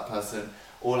similar to that person.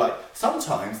 Or like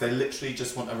sometimes they literally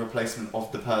just want a replacement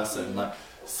of the person. Like,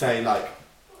 say like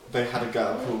they had a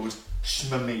girl called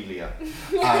Shmamelia,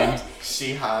 and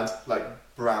she had like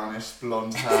brownish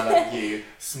blonde hair like you,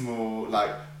 small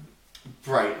like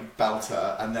bright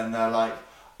belter, and then they're like,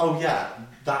 oh yeah,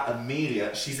 that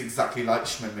Amelia, she's exactly like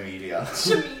Shmamelia.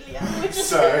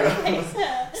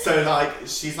 So like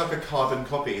she's like a carbon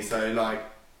copy. So like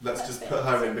let's just put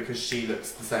her in because she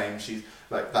looks the same. She's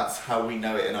like, that's how we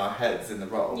know it in our heads in the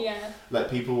role. Yeah.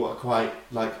 Like people are quite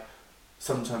like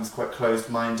sometimes quite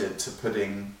closed-minded to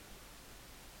putting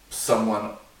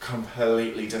someone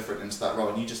completely different into that role,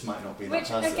 and you just might not be that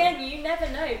person. Which, again, you never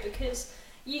know, because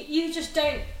you just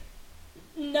don't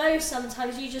know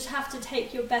sometimes. You just have to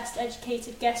take your best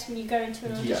educated guess when you go into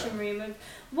an audition room of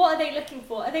what are they looking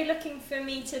for? Are they looking for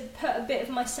me to put a bit of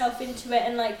myself into it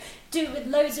and like do it with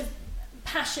loads of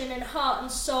passion and heart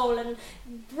and soul and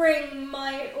bring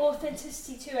my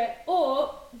authenticity to it,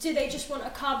 or do they just want a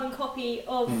carbon copy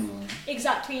of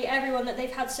exactly everyone that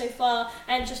they've had so far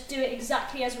and just do it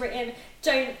exactly as written,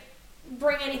 don't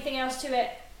bring anything else to it?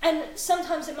 And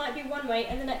sometimes it might be one way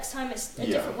and the next time it's a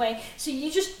different way, so you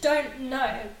just don't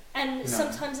know. And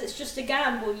sometimes it's just a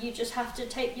gamble. You just have to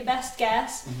take your best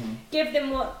guess, give them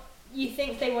what you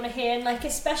think they want to hear, and like,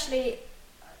 especially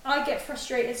I get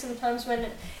frustrated sometimes when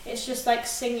it's just like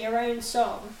sing your own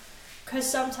song, because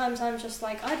sometimes I'm just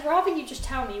like, I'd rather you just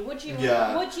tell me what do you actually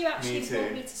want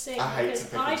me to sing,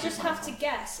 because I just have to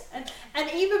guess. And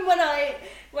even when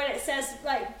it says,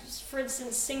 like, for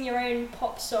instance, sing your own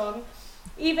pop song,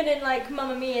 even in like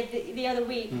Mamma Mia the other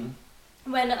week,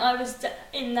 when I was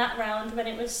in that round, when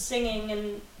it was singing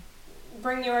and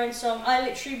bring your own song, I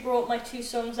literally brought my 2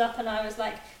 songs up and I was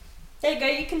like, there you go,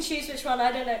 you can choose which one.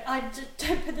 I don't know.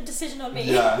 Don't put the decision on me.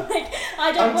 Yeah. Like,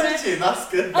 I don't want to. That's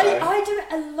good though. I do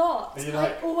it a lot. You're I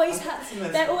like, always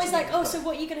have. They're always like, oh, so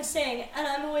what are you going to sing? And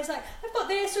I'm always like, I've got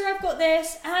this or I've got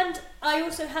this. And I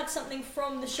also had something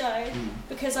from the show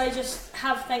because I just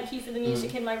have Thank You for the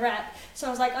Music in my rep. So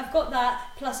I was like, I've got that.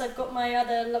 Plus I've got my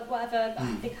other whatever. I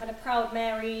think I had a Proud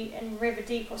Mary and River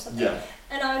Deep or something. Yeah.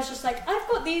 And I was just like, I've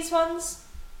got these ones.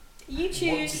 You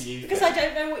choose, because I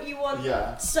don't know what you want.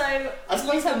 Yeah. So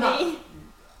you tell me.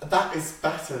 That is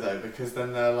better though, because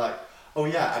then they're like, oh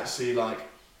yeah, actually, like,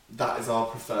 that is our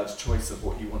preferred choice of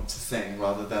what you want to sing,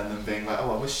 rather than them being like,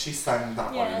 oh, I wish she sang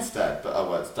that one instead, but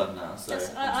well, it's done now. So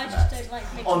I just don't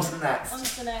like making on to the next. On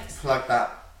to the next. Plug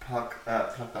that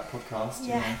podcast.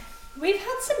 Yeah. You know. We've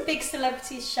had some big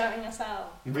celebrities shouting us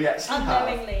out. We actually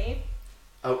unknowingly.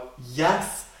 Have. Oh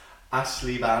yes,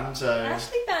 Ashley Banjo, and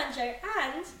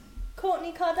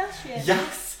Kourtney Kardashian.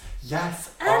 Yes.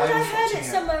 And I heard it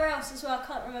somewhere else as well. I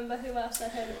can't remember who else I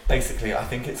heard it. Basically, I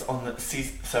think it's on the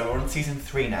season. So we're on season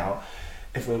 3 now.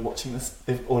 If we're watching this,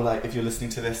 if you're listening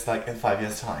to this like in 5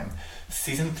 years' time,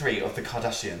 season 3 of the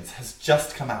Kardashians has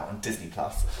just come out on Disney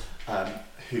Plus,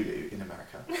 Hulu in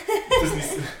America,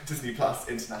 Disney Plus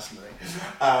internationally.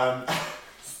 And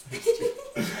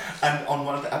on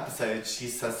one of the episodes, she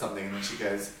says something and then she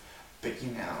goes, "But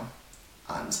you know,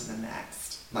 on to the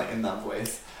next," like in that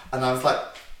voice, and I was like,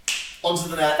 on to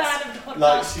the next. Fan of the podcast.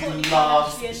 Like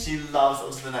she loves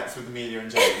on to the next with Amelia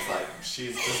and James. Like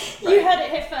she's just. You heard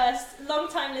it here first. Long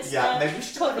time listener. Yeah, maybe we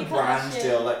should do like a brand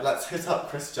deal. Like, let's hit up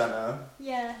Kris Jenner.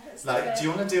 Yeah. Let's like, do you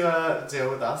want to do a deal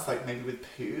with us? Like maybe with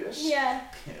Poosh. Yeah.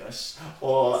 Poosh.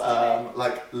 Or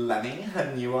like Lenny,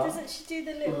 her new one. Doesn't she do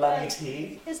the little Lenny like,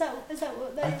 tea? Is that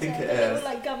what they? I think it the is. little,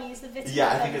 like gummies, the vitamin.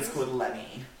 Yeah, I think it's called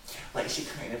Lenny. Like she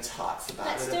kind of talks about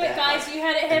Let's it. do it, guys. Like, you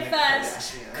heard it here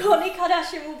first. Kourtney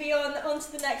Kardashian will be on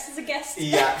to the next as a guest.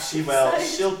 Yeah, she will.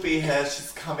 She'll be here.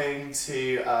 She's coming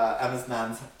to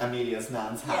Amelia's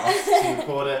nan's house to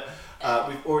record it.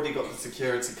 We've already got the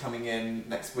security coming in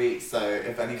next week, so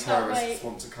if any terrorists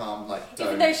want to come, like, don't.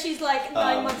 Even though she's like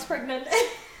 9 months pregnant.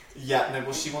 Yeah, no,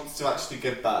 well, she wants to actually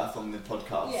give birth on the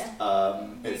podcast. Yeah.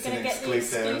 It's an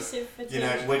exclusive. You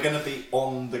know, we're going to be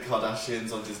on the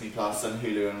Kardashians on Disney Plus and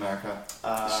Hulu in America.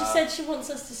 She said she wants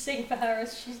us to sing for her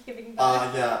as she's giving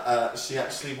birth. Yeah, she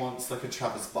actually wants like a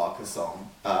Travis Barker song.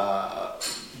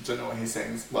 Don't know what he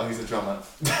sings. Well, he's a drummer.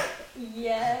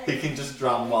 Yeah. He can just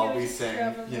drum while we sing.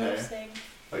 You know.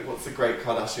 Like, what's a great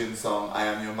Kardashian song? I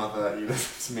Am Your Mother, You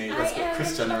Listen to Me. Let's get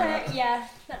Kris Jenner in it. Yeah,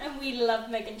 and we love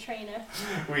Meghan Trainor.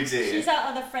 We do. She's our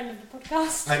other friend of the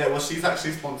podcast. I know, well, she's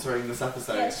actually sponsoring this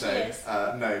episode, yeah,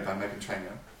 so No by Meghan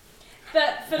Trainor.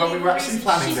 But for when we were actually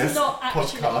planning this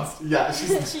podcast,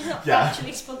 she's not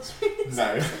actually sponsoring.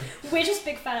 No. We're just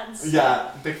big fans.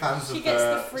 Yeah, big fans of the show. She gets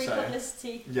the free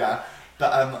publicity. Yeah,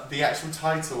 but the actual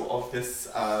title of this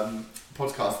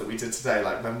podcast that we did today,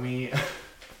 like when we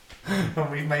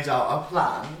made out our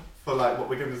plan for like what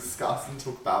we're going to discuss and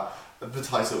talk about, the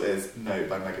title is No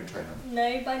by Meghan Trainor.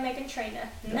 No by Meghan Trainor.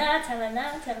 Yeah. Tell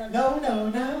her.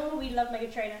 No. We love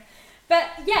Meghan Trainor. But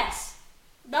yes,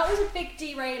 that was a big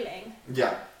derailing.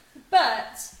 Yeah.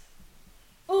 But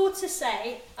all to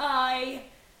say, I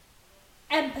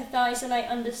empathise and I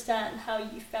understand how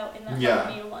you felt in that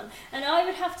Mamma one. And I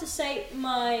would have to say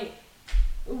my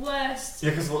worst. Yeah,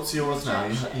 because what's yours now?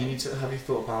 You need to. Have you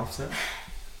thought about it?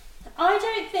 I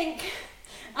don't think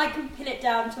I can pin it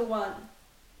down to one.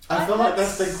 I feel like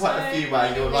there's been quite a few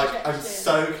where you're like, I'm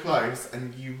so close,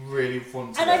 and you really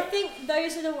want to. And I think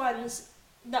those are the ones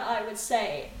that I would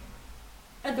say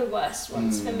are the worst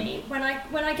ones for me. When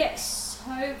I get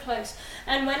so close,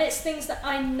 and when it's things that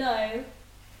I know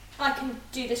I can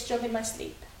do this job in my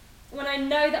sleep. When I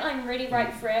know that I'm really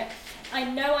right for it, I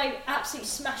know I absolutely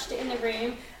smashed it in the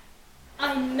room.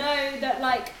 I know that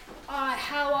like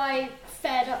how I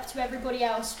fared up to everybody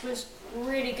else was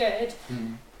really good.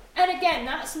 And again,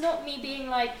 that's not me being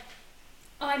like,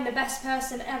 I'm the best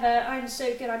person ever, I'm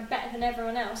so good, I'm better than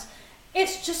everyone else.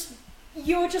 It's just,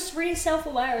 you're just really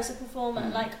self-aware as a performer.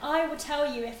 Like, I will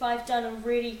tell you if I've done a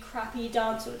really crappy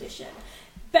dance audition.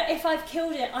 But if I've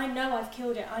killed it, I know I've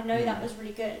killed it. I know that was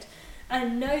really good. I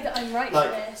know that I'm right for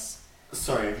this.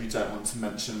 Sorry if you don't want to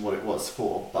mention what it was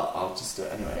for, but I'll just do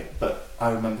it anyway. But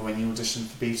I remember when you auditioned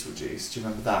for Beetlejuice, do you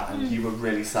remember that? And you were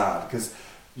really sad because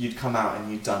you'd come out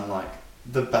and you'd done like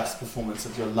the best performance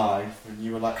of your life, and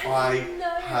you were like, I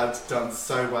had done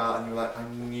so well, and you were like, I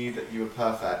knew that you were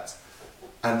perfect,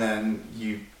 and then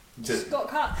you just got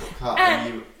cut.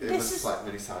 And it was like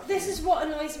really sad. This is what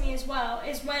annoys me as well,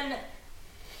 is when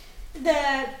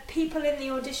the people in the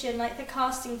audition, like the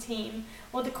casting team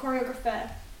or the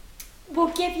choreographer, will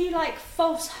give you like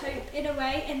false hope in a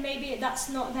way, and maybe that's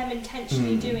not them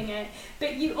intentionally doing it,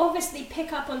 but you obviously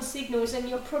pick up on signals, and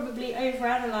you're probably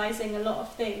overanalyzing a lot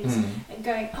of things and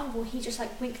going, oh well, he just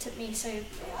like winked at me, so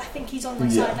I think he's on my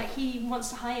side, like he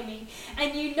wants to hire me,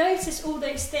 and you notice all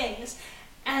those things,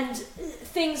 and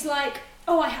things like,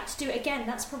 oh, I had to do it again,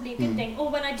 that's probably a good thing. Or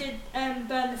when I did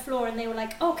Burn the Floor, and they were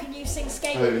like, oh, can you sing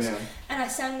Scales? And I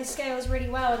sang the Scales really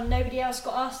well, and nobody else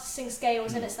got asked to sing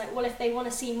Scales, and it's like, well, if they want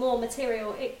to see more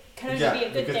material, it can only be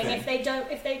a good thing. If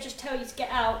they just tell you to get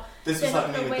out, this was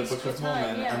like me with the Book of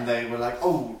Mormon, and they were like,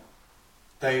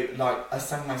 I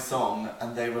sang my song,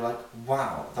 and they were like,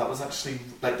 wow, that was actually,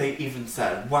 like, they even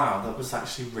said, wow, that was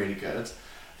actually really good.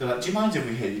 They're like, do you mind if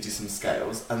we hear you do some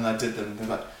Scales? And I did them, and they're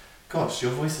like, gosh,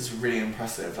 your voice is really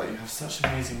impressive, like you have such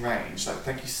amazing range, like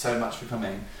thank you so much for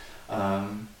coming.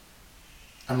 And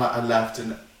like I left,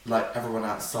 and like everyone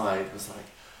outside was like,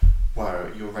 wow,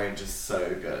 your range is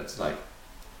so good, like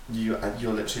you're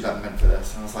literally like meant for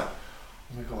this. And I was like,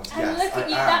 oh my god, and yes, look at I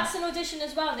you, am. that's an audition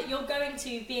as well that you're going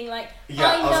to, being like, yeah,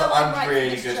 I know I'm right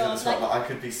really for good job. at this job, like I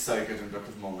could be so good in Book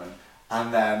of Mormon.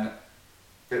 And then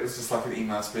it was just like an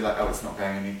email to be like, oh, it's not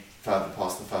going any further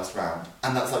past the first round.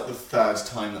 And that's like the third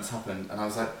time that's happened, and I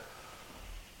was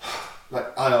like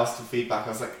I asked for feedback, I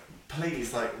was like,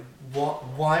 please, like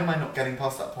why am I not getting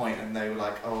past that point? And they were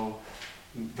like, oh,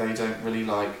 they don't really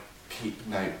like keep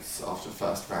notes after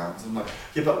first rounds. I'm like,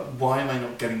 yeah, but why am I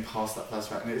not getting past that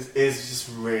first round? And it is just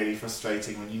really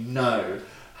frustrating when you know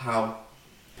how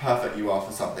perfect you are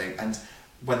for something, and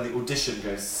when the audition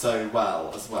goes so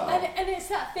well as well. And it's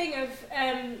that thing of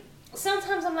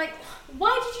sometimes I'm like,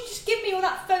 why did you just give me all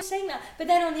that phone saying that? But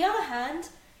then on the other hand,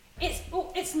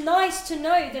 it's nice to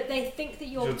know that they think that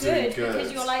you're good,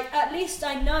 because you're like, at least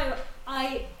I know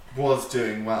I was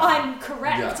doing well. I'm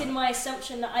correct in my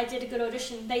assumption that I did a good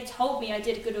audition. They told me I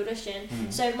did a good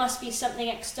audition, so it must be something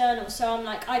external. So I'm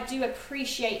like, I do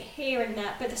appreciate hearing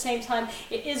that, but at the same time,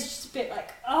 it is just a bit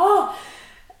like, oh,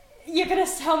 you're going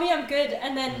to tell me I'm good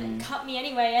and then cut me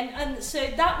anyway. And so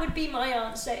that would be my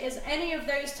answer, is any of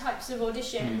those types of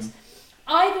auditions,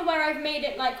 either where I've made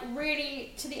it like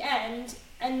really to the end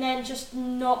and then just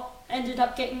not ended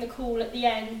up getting the call at the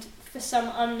end for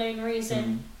some unknown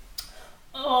reason,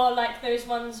 or like those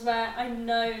ones where I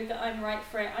know that I'm right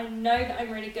for it, I know that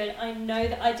I'm really good, I know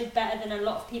that I did better than a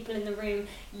lot of people in the room,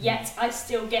 yet I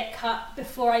still get cut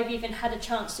before I've even had a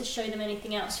chance to show them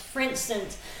anything else. For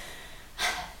instance,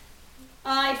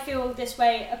 I feel this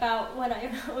way about when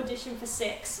I audition for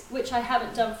Six, which I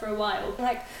haven't done for a while.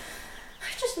 Like,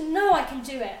 I just know I can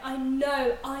do it. I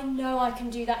know I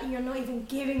can do that. You're not even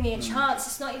giving me a chance.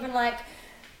 It's not even like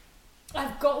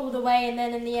I've got all the way and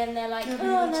then in the end they're like,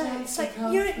 oh no, it's like,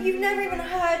 you've never even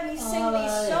heard me sing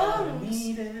these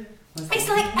songs. It's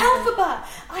like Alphabet.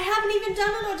 I haven't even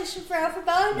done an audition for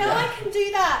Alphabet. I know I can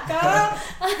do that, girl.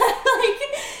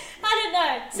 I don't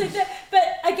know. So, but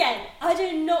again, I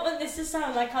do not want this to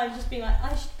sound like I'm just being like,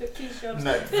 I should book these jobs.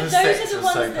 No, but those are the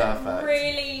ones so that perfect.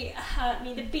 really hurt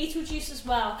me. The Beetlejuice as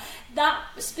well. That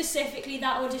specifically,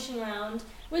 that audition round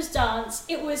was dance.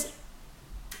 It was,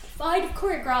 if I'd have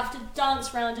choreographed a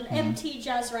dance round, an MT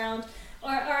jazz round,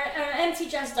 or an MT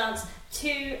jazz dance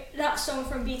to that song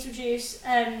from Beetlejuice.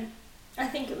 I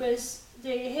think it was, do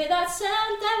you hear that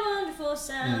sound, that wonderful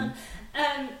sound?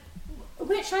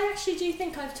 Which I actually do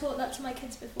think I've taught that to my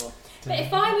kids before. But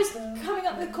if I was coming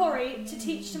up with choreo to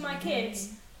teach to my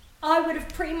kids, I would have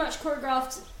pretty much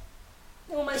choreographed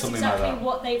almost Something exactly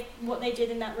like what they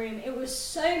did in that room. It was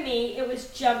so me, it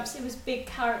was jumps, it was big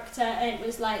character, and it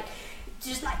was like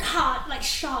just like hard, like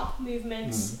sharp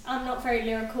movements. I'm not very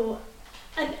lyrical,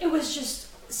 and it was just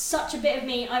such a bit of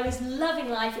me. I was loving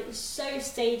life. It was so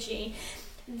stagey.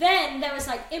 Then there was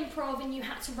like improv, and you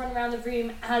had to run around the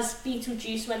room as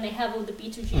Beetlejuice when they have all the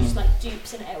Beetlejuice like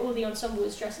dupes, and all the ensemble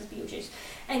was dressed as Beetlejuice,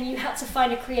 and you had to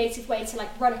find a creative way to like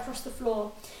run across the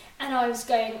floor. And I was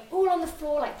going all on the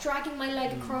floor, like dragging my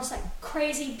leg across, like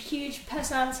crazy huge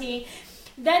personality.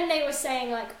 Then they were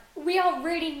saying like, we are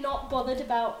really not bothered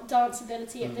about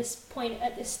danceability at this point,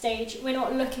 at this stage. We're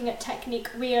not looking at technique.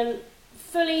 We are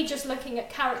fully just looking at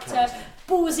character,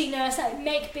 ballsiness, like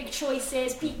make big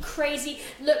choices, be crazy,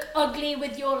 look ugly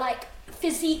with your like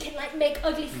physique, and like make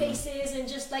ugly faces, and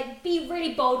just like be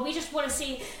really bold. We just want to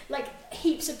see like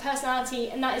heaps of personality,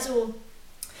 and that is all.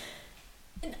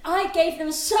 And I gave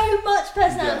them so much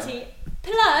personality.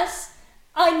 Plus,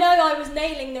 I know I was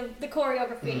nailing the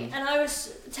choreography, and I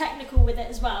was technical with it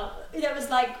as well. There was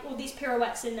like all these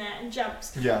pirouettes in there and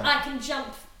jumps. I can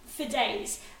jump for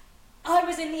days. I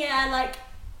was in the air like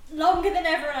longer than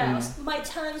everyone else. My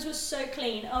turns were so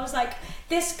clean. I was like,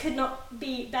 this could not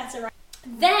be better.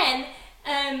 Then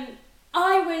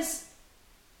I was,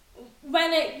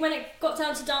 when it got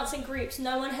down to dancing groups,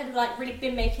 no one had like really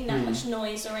been making that much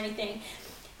noise or anything.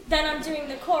 Then I'm doing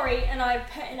the choreo, and I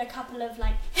put in a couple of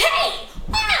like, hey,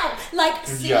 wow, like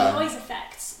silly noise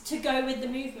effects to go with the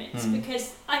movements,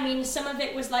 because I mean some of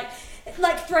it was like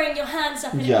throwing your hands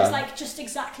up, and it was like just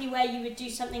exactly where you would do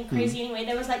something crazy anyway.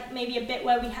 There was like maybe a bit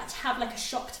where we had to have like a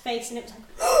shocked face, and it was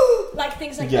like like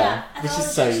things like that. And which I is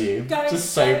was so just you, going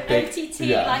just so big, OTT,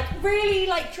 like really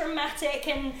like dramatic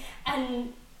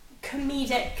and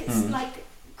comedic, like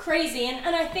crazy.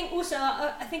 And I think also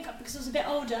I think because I was a bit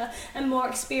older and more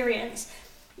experienced,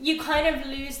 you kind of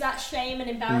lose that shame and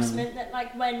embarrassment that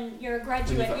like when you're a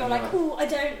graduate, you're like, oh, I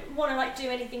don't want to like do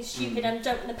anything stupid, and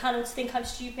don't want the panel to think I'm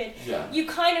stupid. You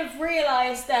kind of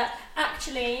realise that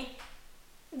actually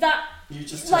that you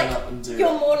just turn like up and do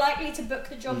you're more likely to book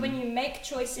the job when you make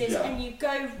choices and you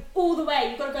go all the way.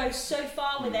 You've got to go so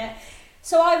far with it.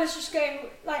 So I was just going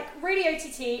like really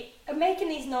OTT, making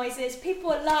these noises. People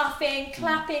were laughing,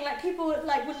 clapping. Like people were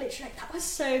like were literally like, that was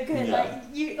so good. Like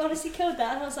you honestly killed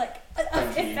that. And I was like,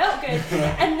 it felt good.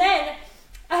 And then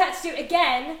I had to do it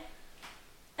again,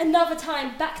 another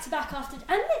time, back to back after. And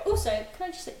then also, can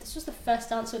I just say, this was the first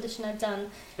dance audition I've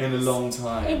done in a long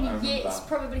time. In years,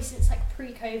 probably since like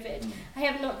pre-COVID. I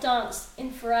have not danced in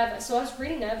forever, so I was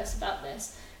really nervous about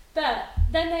this. But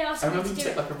then they asked me to do it. I remember you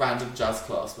took like a random jazz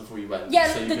class before you went.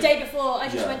 Yeah, so the day before I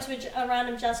just went to a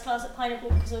random jazz class at Pineapple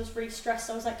because I was really stressed.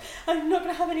 I was like, I'm not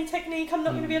going to have any technique, I'm not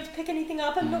going to be able to pick anything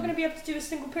up, I'm not going to be able to do a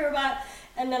single pirouette.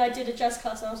 And then I did a jazz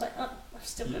class and I was like, oh, I've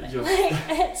still got it. Like,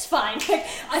 it's fine. Like,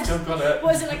 I still got it.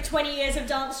 Was it like 20 years of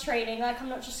dance training? Like, I'm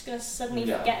not just going to suddenly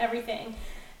forget everything.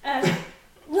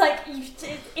 Like,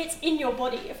 it's in your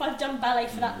body. If I've done ballet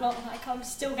for that long, like, I'm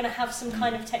still going to have some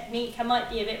kind of technique. I might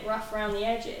be a bit rough around the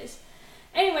edges.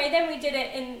 Anyway, then we did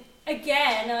it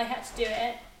again, I had to do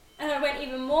it. And I went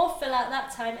even more full out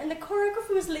that time. And the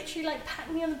choreographer was literally, like,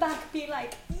 patting me on the back, being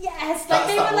like, yes! Like,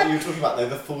 they were like, what you were talking about, though,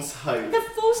 the false hope. The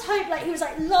false hope, like, he was,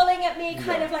 like, lolling at me,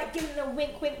 kind of, like, giving a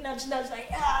wink, wink, nudge, nudge, like,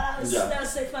 that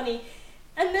was so funny.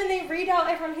 And then they read out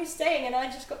everyone who's staying, and I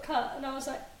just got cut. And I was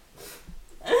like...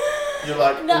 You're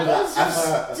like, that was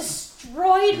just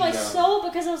destroyed my soul,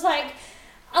 because I was like,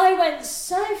 I went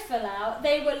so full out.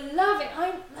 They were loving.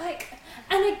 I'm like,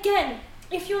 and again,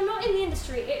 if you're not in the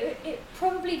industry, it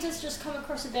probably does just come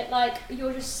across a bit like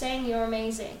you're just saying you're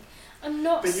amazing. I'm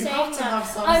not saying that. But you have to have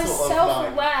some sort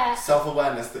of like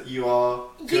self-awareness that you are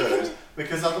good,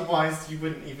 because otherwise you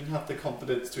wouldn't even have the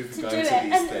confidence to even go into these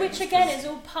things. Which again is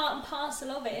all part and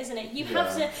parcel of it, isn't it? You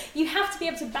have to be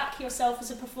able to back yourself as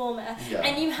a performer,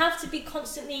 and you have to be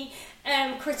constantly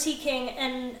critiquing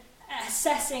and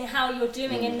assessing how you're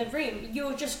doing in the room.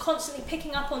 You're just constantly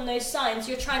picking up on those signs.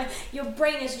 Your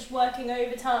brain is just working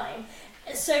overtime.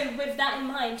 So with that in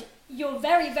mind, you're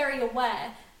very, very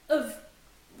aware of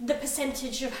the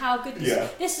percentage of how good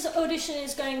this audition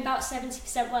is going. About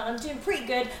 70% well. I'm doing pretty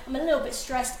good. I'm a little bit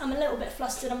stressed. I'm a little bit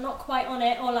flustered. I'm not quite on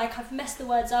it, or like I've messed the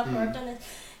words up, or I've done this.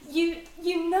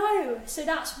 You know. So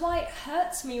that's why it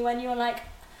hurts me when you're like,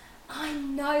 I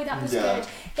know that was good.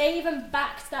 They even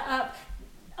backed that up.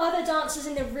 Other dancers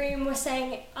in the room were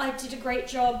saying I did a great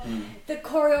job. The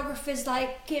choreographer's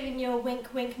like giving you a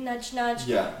wink, wink, nudge, nudge.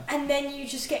 And then you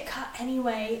just get cut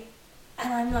anyway.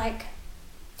 And I'm like,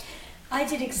 I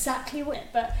did exactly what.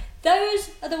 But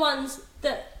those are the ones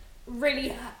that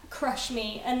really crush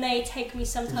me, and they take me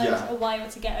sometimes a while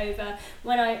to get over.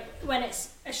 When it's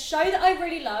a show that I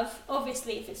really love,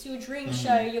 obviously if it's your dream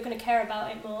show, you're going to care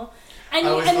about it more. And I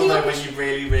always feel like when you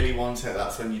really, really want it,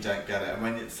 that's when you don't get it. And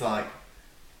when it's like,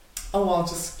 oh, I'll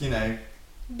just,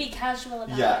 be casual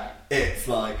about it. Yeah, it's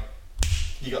like,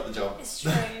 you got the job. It's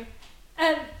true.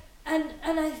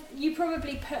 You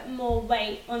probably put more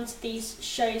weight onto these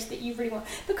shows that you really want,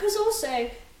 because also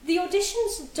the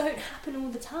auditions don't happen all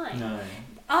the time. No.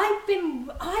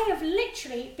 I have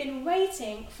literally been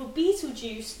waiting for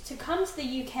Beetlejuice to come to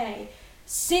the UK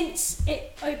since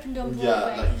it opened on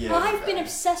Broadway. I've been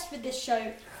obsessed with this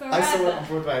show forever. I saw it on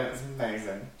Broadway and it's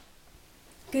amazing.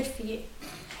 Good for you.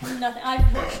 Nothing.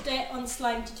 I've watched it on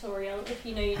Slime Tutorial, if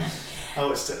you know you know. I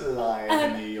watched it live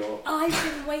in New York. I've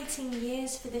been waiting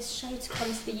years for this show to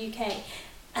come to the UK,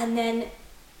 and then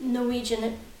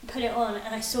Norwegian put it on,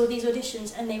 and I saw these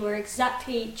auditions, and they were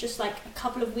exactly just like a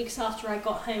couple of weeks after I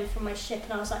got home from my ship,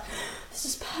 and I was like, this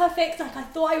is perfect. Like, I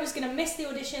thought I was going to miss the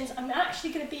auditions. I'm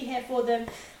actually going to be here for them.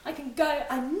 I can go.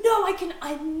 I know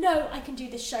I can do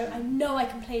this show. I know I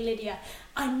can play Lydia.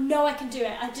 I know I can do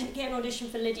it. I didn't get an audition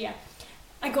for Lydia.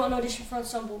 I got an audition for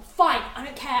ensemble. Fine, I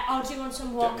don't care. I'll do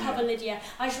ensemble. I'll cover Lydia.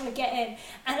 I just want to get in.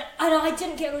 And I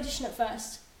didn't get an audition at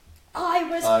first. I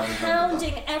was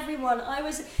hounding everyone. I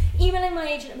was emailing my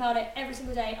agent about it every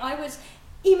single day. I was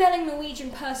emailing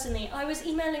Norwegian personally. I was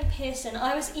emailing Pearson.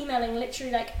 I was emailing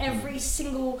literally like every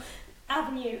single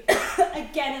avenue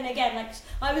again and again. Like,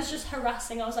 I was just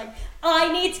harassing. I was like,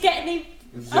 I need to get in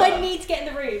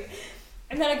the room.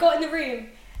 And then I got in the room.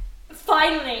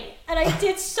 Finally, and I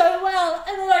did so well,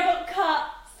 and then I got cut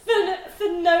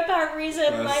for no apparent reason.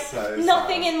 That's like so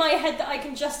nothing sad. in my head that I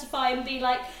can justify and be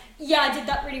like, yeah, I did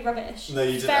that really rubbish. No,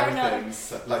 you did Fair everything. enough.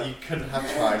 So, like, you couldn't have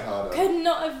tried harder. Could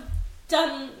not have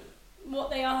done what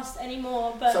they asked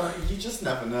anymore, but so you just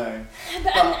never know. And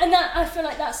that, I feel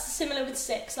like that's similar with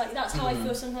Six. Like, that's how I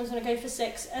feel sometimes when I go for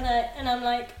Six, and I'm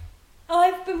like,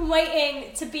 I've been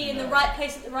waiting to be in the right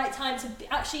place at the right time, to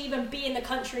actually even be in the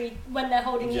country when they're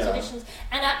holding these auditions,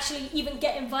 and actually even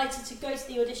get invited to go to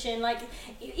the audition. Like,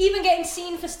 even getting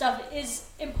seen for stuff is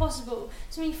impossible.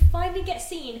 So when you finally get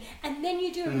seen, and then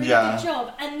you do a really good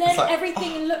job, and then like,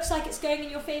 everything looks like it's going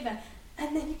in your favour,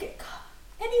 and then you get cut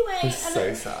anyway. It's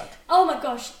so sad. Oh my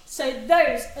gosh. So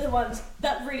those are the ones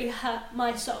that really hurt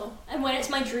my soul, and when it's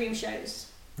my dream shows.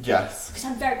 Yes. Because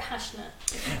I'm very passionate,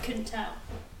 if you couldn't tell.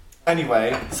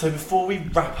 Anyway, so before we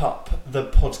wrap up the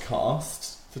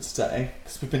podcast for today,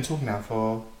 because we've been talking now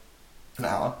for an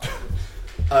hour,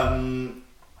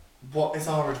 what is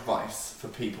our advice for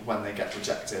people when they get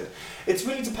rejected? It's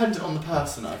really dependent on the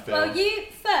person, I feel. Well, you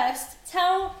first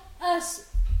tell us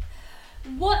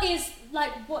what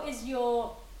is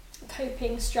your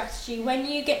coping strategy when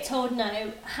you get told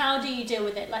no? How do you deal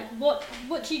with it? Like, what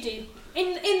do you do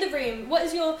in the room? What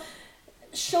is your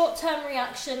short-term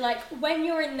reaction, like when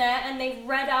you're in there and they've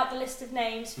read out the list of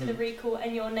names for the recall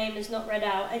and your name is not read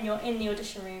out and you're in the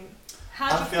audition room?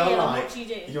 How do you feel like what do you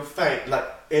do? Your face, like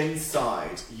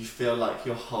inside, you feel like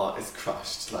your heart is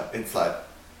crushed. Like, it's like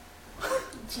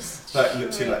just like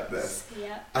literally like this.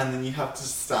 Yeah. And then you have to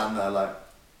stand there like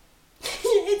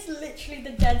it's literally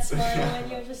the dead smile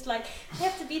and you're just like, you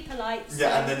have to be polite. So.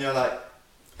 Yeah, and then you're like,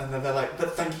 and then they're like,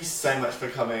 but thank you so much for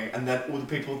coming. And then all the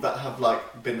people that have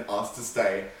like been asked to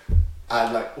stay,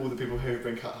 and like all the people who have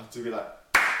been cut have to be like,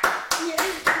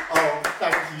 oh,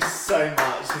 thank you so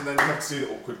much. And then you have to do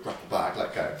the awkward grapple bag,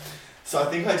 let go. So I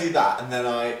think I do that, and then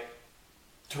I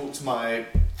talk to my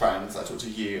friends, I talk to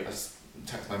you, I just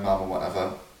text my mum or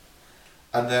whatever.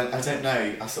 And then, I don't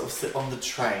know, I sort of sit on the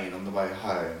train on the way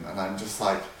home, and I'm just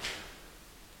like,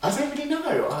 I don't really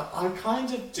know. I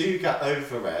kind of do get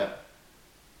over it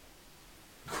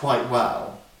quite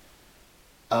well.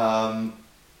 I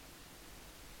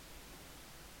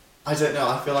don't know,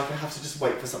 I feel like I have to just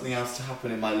wait for something else to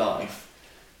happen in my life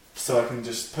so I can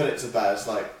just put it to bed,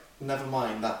 like, never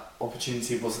mind, that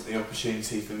opportunity wasn't the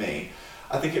opportunity for me.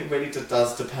 I think it really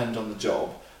does depend on the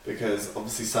job, because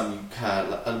obviously some you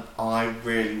can, and I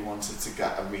really wanted to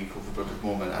get a recall for Book of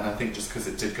Mormon, and I think just because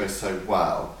it did go so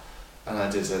well and I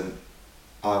didn't,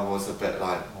 I was a bit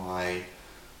like, why?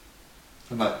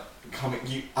 And like,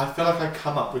 I feel like I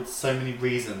come up with so many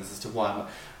reasons as to why I'm like,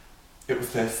 it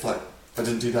was this, like, I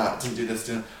didn't do that, didn't do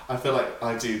this, I feel like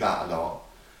I do that a lot.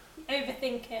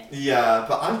 Overthink it. Yeah,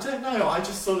 but I don't know, I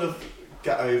just sort of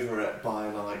get over it by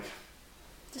like...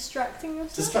 Distracting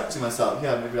yourself? Distracting myself,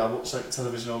 yeah, maybe I'll watch like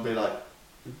television or be like,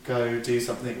 go do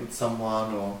something with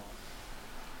someone, or...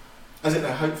 I don't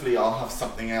know, hopefully I'll have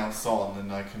something else on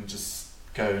and I can just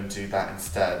go and do that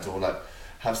instead, or like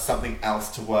have something else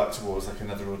to work towards, like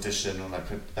another audition or like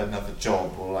another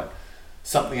job or like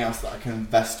something else that I can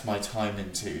invest my time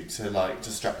into to like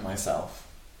distract myself.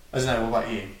 I don't know, what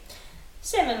about you?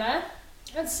 Similar.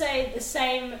 I'd say the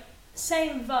same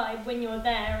vibe when you're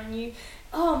there and you,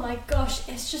 oh my gosh,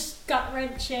 it's just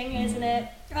gut-wrenching, isn't it?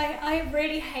 I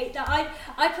really hate that.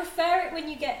 I prefer it when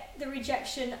you get the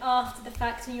rejection after the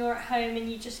fact and you're at home and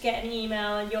you just get an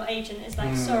email and your agent is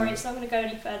like, sorry, it's not going to go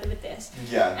any further with this.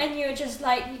 Yeah. And you're just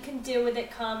like, you can deal with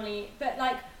it calmly. But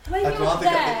like, when I'd you're rather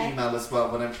there... get the email as well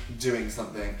when I'm doing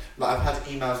something. Like, I've had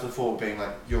emails before being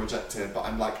like, you're rejected, but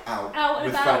I'm like out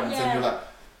with about, friends and you're like,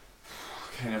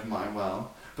 okay, never mind,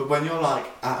 well. But when you're like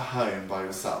at home by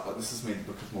yourself, like this is me in the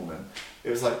Book of Mormon, it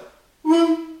was like,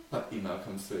 woo, like email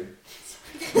comes through.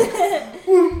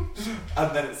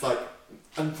 And then it's like,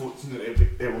 unfortunately,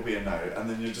 it will be a no. And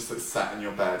then you're just like sat in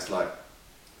your bed like,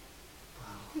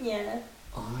 wow, yeah,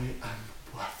 I am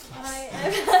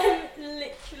worthless. I'm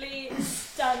literally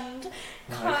stunned.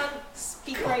 Can't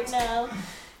speak right now.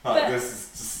 Like, this is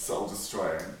just soul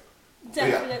destroying.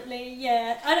 Definitely,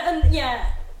 yeah. And yeah,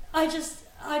 I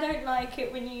don't like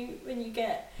it when you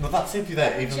get... Well, that's if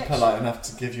they're even polite enough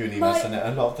to give you an email, and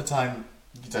a lot of the time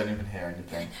you don't even hear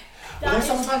anything. Although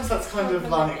sometimes that's kind of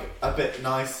like a bit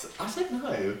nice. I don't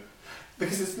know.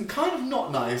 Because it's kind of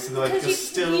not nice, like you're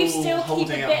still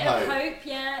holding keep a out bit hope. of hope,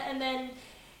 yeah, and then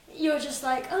you're just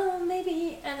like, oh,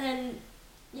 maybe, and then,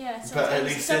 yeah,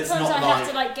 sometimes I have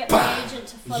to like get my agent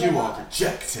to follow up. You are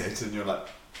rejected, and you're like...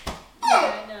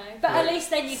 No. But like, at least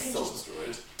then you can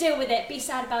just deal with it, be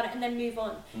sad about it, and then move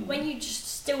on. When you just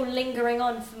still lingering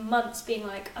on for months, being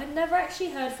like, I never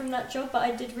actually heard from that job, but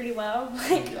I did really well.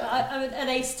 Like, are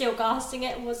they still casting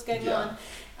it? What's going on?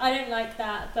 I don't like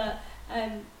that. But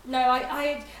no,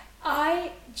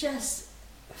 I just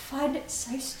find it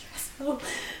so stressful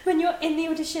when you're in the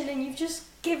audition and you've just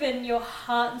given your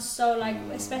heart and soul, like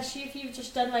especially if you've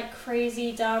just done like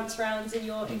crazy dance rounds and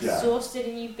you're exhausted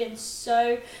and you've been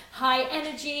so high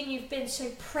energy and you've been so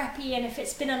preppy, and if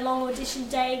it's been a long audition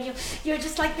day and you're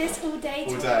just like this all day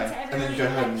talking to everyone, and then you go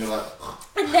home and you're like,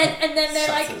 and then they're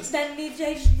like, then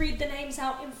they just read the names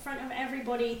out in front of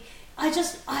everybody. I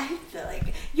feel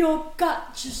like your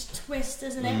gut just twists,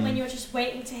 doesn't it, when you're just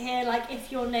waiting to hear like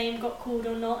if your name got called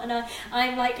or not, and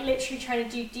I'm like literally trying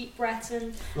to do deep breaths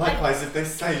and likewise if they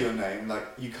say your name, like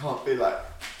you can't be like,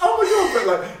 oh my god,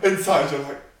 but like inside you're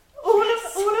like, all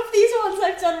of these ones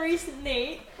I've done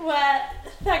recently where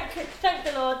thank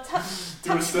the Lord,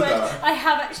 touch wood, I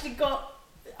have actually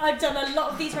I've done a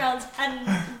lot of these rounds and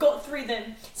got through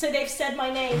them, so they've said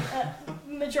my name,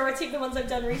 majority of the ones I've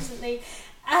done recently.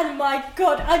 And my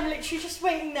God, I'm literally just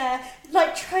waiting there,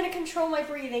 like trying to control my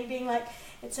breathing, being like,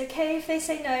 it's okay if they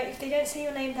say no, if they don't say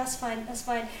your name, that's fine.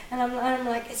 And I'm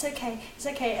like, it's okay.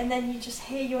 And then you just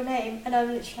hear your name, and I'm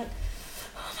literally like,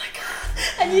 oh my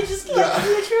God. And you just like,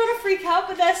 literally want to freak out,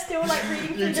 but they're still like reading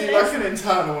through the list. You do like an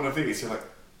internal one of these, you're like,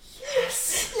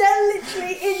 yes. Yeah,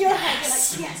 literally in your head, you're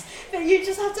like, yes. But you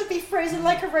just have to be frozen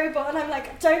like a robot, and I'm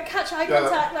like, don't catch eye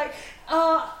contact, like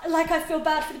I feel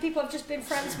bad for the people I've just been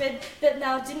friends with that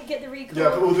now didn't get the recall. Yeah,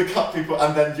 but all the cut people,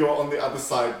 and then you're on the other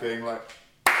side being like,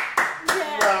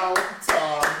 well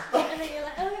done. And then you're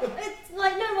like, oh, it's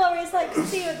like, no worries, like,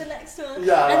 see you at the next one.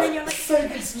 Yeah, and like, then you're like, so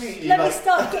good to meet you. Let me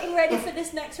start getting ready for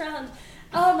this next round.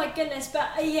 Oh my goodness,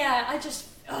 but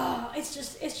it's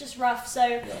just rough.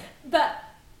 So, but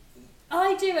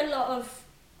I do a lot of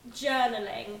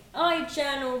journaling. I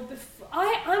journal before.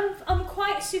 I'm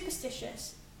quite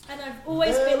superstitious. And I've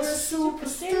always been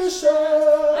superstitious.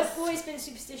 I've always been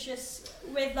superstitious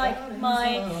with like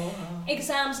my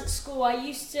exams at school. I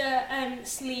used to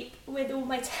sleep with all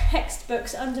my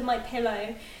textbooks under my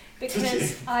pillow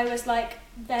because I was like,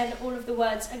 then all of the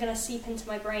words are going to seep into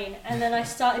my brain. And then I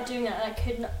started doing that,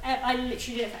 and I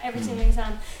literally did it for every single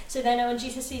exam. So then on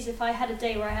GCSEs, if I had a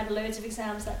day where I had loads of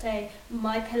exams that day,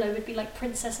 my pillow would be like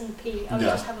Princess and the Pea. I would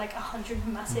just have like 100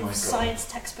 massive science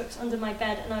textbooks under my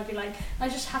bed, and I'd be like, I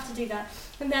just have to do that.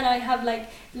 And then I have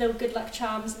like little good luck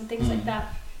charms and things like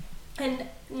that. And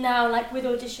now, like with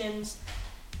auditions,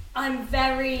 I'm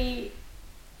very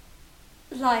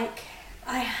like,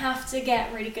 I have to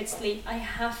get really good sleep.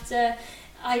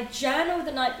 I journal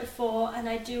the night before, and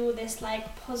I do all this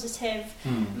like positive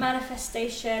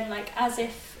manifestation, like as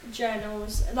if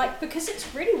journals, like, because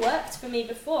it's really worked for me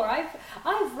before.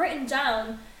 I've written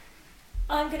down,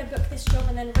 I'm going to book this job,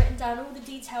 and then written down all the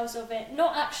details of it,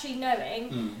 not actually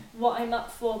knowing what I'm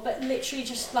up for, but literally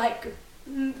just like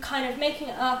kind of making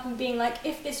it up and being like,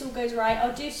 if this all goes right,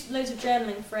 I'll do loads of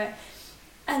journaling for it.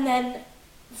 And then,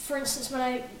 for instance, when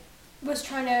I was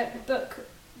trying to book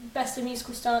Best of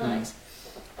Musical Star Nights,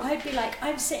 I'd be like,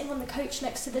 I'm sitting on the coach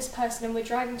next to this person and we're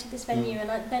driving to this venue and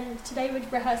then today we're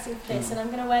rehearsing for this and I'm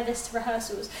going to wear this to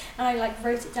rehearsals, and I like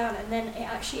wrote it down, and then it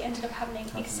actually ended up happening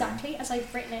exactly as I'd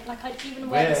written it. Like I'd even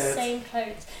wear the same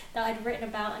clothes that I'd written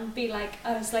about and be like,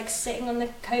 I was like sitting on the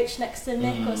coach next to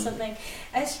Nick or something.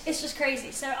 It's just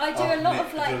crazy. So I do a lot Nick,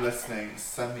 of like... if you're listening,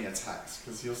 send me a text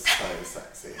because you're so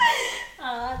sexy.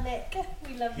 Nick,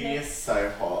 we love Nick. He is so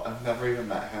hot. I've never even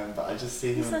met him, but I just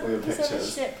see him in all your pictures. He's on a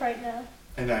ship right now.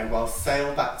 I know, well,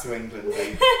 sail back to England,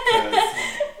 babe.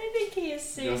 I think he is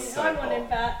soon. So I want him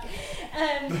back.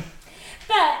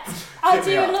 But I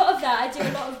do a lot of that. I do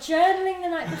a lot of journaling the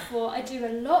night before. I do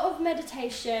a lot of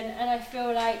meditation, and I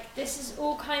feel like this is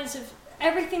all kinds of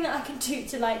everything that I can do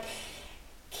to like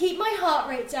keep my heart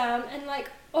rate down. And like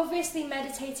obviously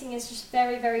meditating is just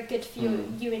very, very good for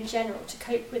you in general to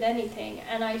cope with anything.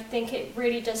 And I think it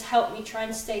really does help me try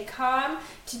and stay calm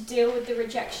to deal with the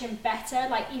rejection better.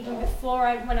 Like even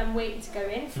before when I'm waiting to go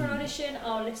in for an audition,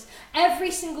 I'll listen every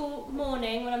single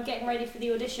morning when I'm getting ready for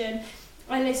the audition.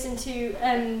 I listen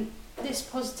to this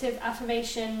positive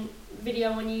affirmation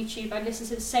video on YouTube. I listen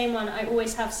to the same one I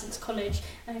always have since college,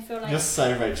 and I feel like... You're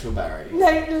so Rachel Berry. No,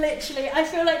 literally. I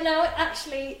feel like now it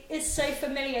actually is so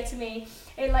familiar to me.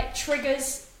 It like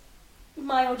triggers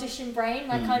my audition brain.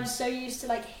 Like I'm so used to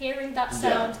like hearing that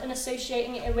sound and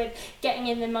associating it with getting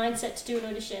in the mindset to do an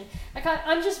audition. Like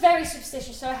I'm just very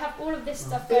superstitious, so I have all of this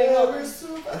stuff going on.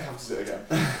 I have to do it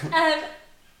again.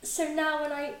 So now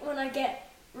when I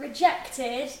get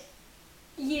rejected,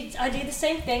 I do the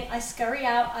same thing. I scurry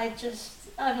out.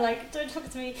 I'm like, don't talk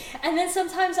to me. And then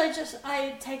sometimes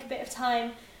I take a bit of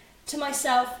time to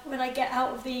myself when I get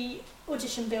out of the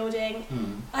audition building.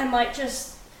 I might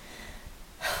just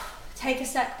take a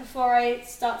sec before I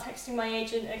start texting my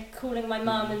agent and calling my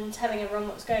mum and telling everyone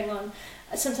what's going on.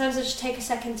 Sometimes I just take a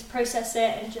second to process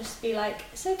it and just be like,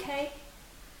 it's okay.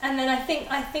 And then I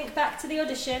think back to the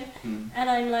audition and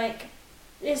I'm like,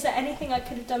 is there anything I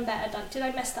could have done better? Like, did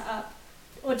I mess that up?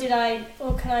 Or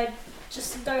can I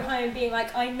just go home being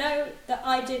like, I know that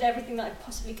I did everything that I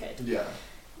possibly could. Yeah.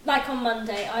 Like on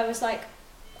Monday, I was like,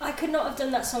 I could not have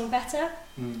done that song better.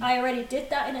 I already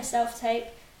did that in a self-tape,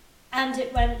 and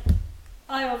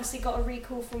I obviously got a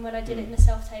recall from when I did it in a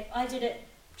self-tape. I did it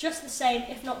just the same,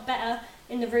 if not better,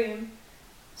 in the room.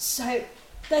 So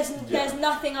there's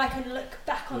nothing I can look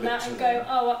back on that and go,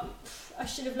 oh, I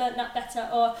should have learnt that better,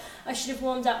 or I should have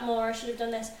warmed up more, I should have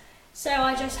done this. So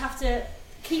I just have to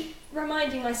keep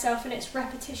reminding myself, and it's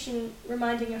repetition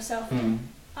reminding yourself.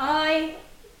 I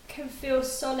can feel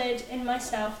solid in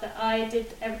myself that I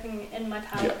did everything in my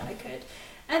power that I could.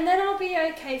 And then I'll be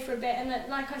okay for a bit, and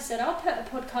like I said, I'll put a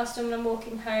podcast on when I'm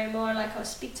walking home, or like I'll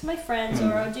speak to my friends,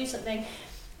 or I'll do something.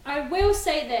 I will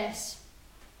say this.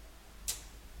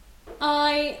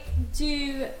 I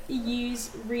do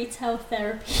use retail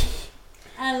therapy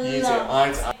a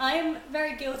lot. I'm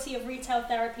very guilty of retail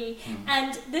therapy,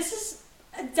 and this is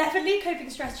definitely a coping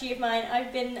strategy of mine.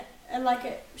 I've been like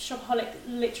a shopaholic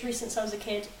literally since I was a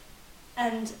kid,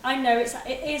 and I know it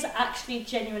is actually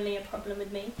genuinely a problem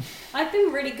with me. I've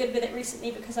been really good with it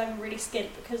recently because I'm really skint,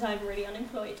 because I'm really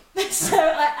unemployed. So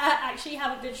I actually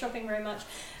haven't been shopping very much,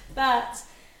 but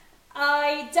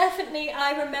I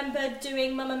remember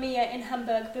doing Mamma Mia in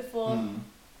Hamburg before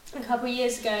a couple of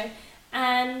years ago,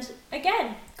 and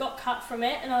again got cut from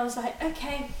it, and I was like,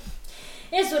 okay,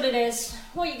 here's what it is.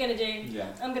 What are you gonna do? Yeah.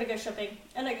 I'm gonna go shopping.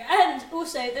 And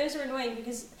also those are annoying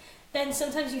because then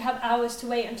sometimes you have hours to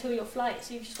wait until your flight,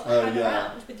 so you've just got to hang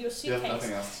around with your suitcase. You have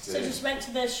nothing else to do. So I just went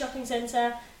to the shopping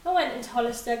centre. I went into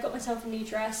Hollister, got myself a new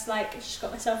dress, just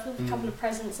got myself a couple of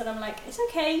presents, and I'm like, it's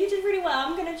okay, you did really well,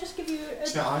 I'm going to just give you a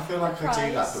do you know, I feel like prize. I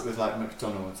do that, but with like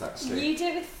McDonald's actually. You do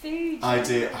it with food. I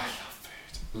do. I love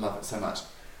food. Love it so much.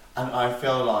 And I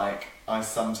feel like I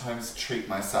sometimes treat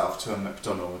myself to a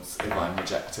McDonald's if I'm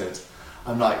rejected.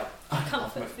 I'm like...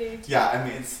 Comfort food. Yeah, I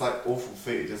mean, it's like awful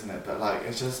food, isn't it? But like,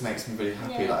 it just makes me really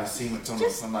happy. Yeah. Like, I see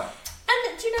McDonald's and I'm like...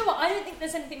 And do you know what? I don't think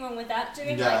there's anything wrong with that.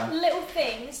 Doing like little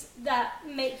things that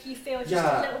make you feel just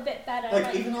a little bit better.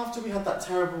 Like even after we had that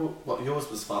terrible, well,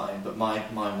 yours was fine, but mine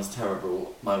was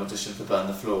terrible. My audition for Burn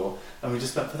the Floor, and we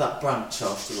just went for that brunch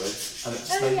afterwards, and it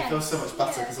just made me feel so much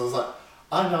better because I was like,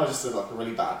 I know I just did like a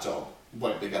really bad job.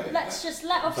 Won't be getting Let's just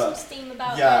let off some steam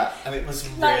about it. Yeah, and it was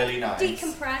really nice.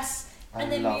 Decompress. And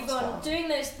then move on. Doing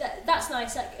those, that's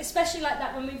nice. Like, especially like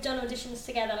that when we've done auditions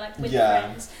together, like with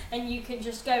friends, and you can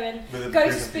just go and go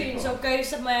to Spoons or go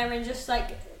somewhere and just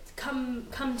like come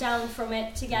down from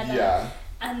it together. Yeah.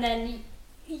 And then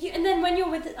and then when you're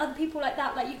with other people like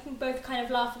that, like you can both kind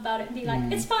of laugh about it and be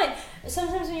like, it's fine.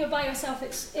 Sometimes when you're by yourself,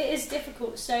 it is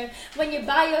difficult. So when you're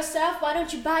by yourself, why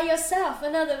don't you buy yourself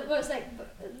another? What's like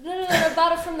a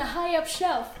bottle from the high up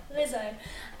shelf, Lizzo.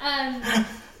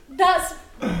 That's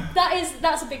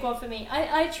a big one for me.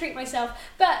 I treat myself,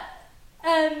 but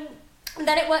then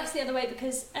it works the other way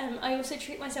because I also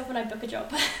treat myself when I book a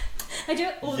job. I do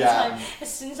it all the time.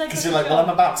 As soon as I book a job. Because you're like, well, I'm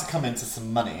about to come into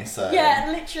some money, so...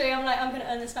 Yeah, literally, I'm like, I'm going to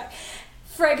earn this back.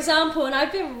 For example, and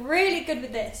I've been really good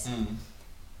with this.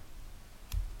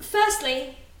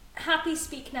 Firstly, happy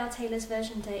Speak Now Taylor's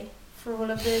version day for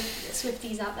all of the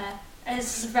Swifties out there.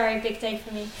 This is a very big day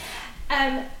for me.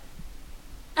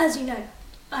 As you know,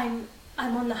 I'm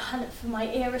on the hunt for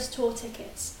my Eras tour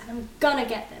tickets, and I'm gonna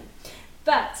get them.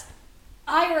 But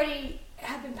I already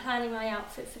have been planning my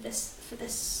outfit for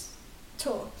this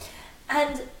tour,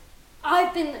 and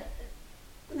I've been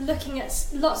looking at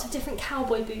lots of different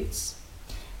cowboy boots,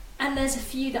 and there's a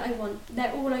few that I want.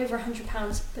 They're all over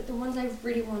 £100, but the ones I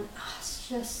really want are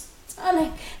just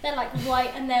stunning. They're like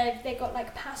white, and they got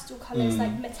like pastel colours,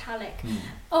 like metallic.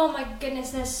 Oh my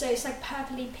goodness, it's like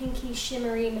purpley, pinky,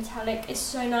 shimmery, metallic. It's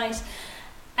so nice.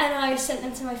 And I sent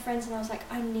them to my friends, and I was like,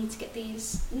 I need to get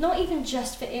these. Not even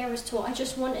just for Eras tour, I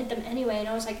just wanted them anyway. And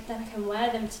I was like, then I can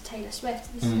wear them to Taylor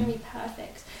Swift. This is going to be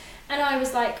perfect. And I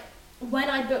was like, when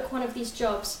I book one of these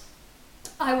jobs,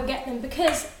 I will get them.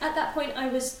 Because at that point, I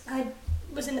was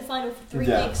in the final for 3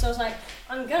 weeks. So I was like,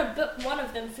 I'm going to book one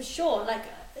of them for sure. Like,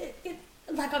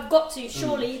 like I've got to.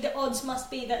 Surely the odds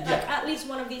must be that like, at least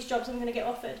one of these jobs I'm going to get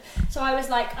offered. So I was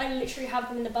like, I literally have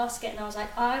them in the basket. And I was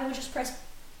like, I will just press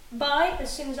buy as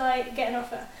soon as I get an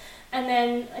offer. And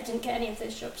then I didn't get any of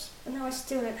those jobs, and now I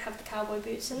still don't have the cowboy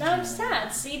boots, and now I'm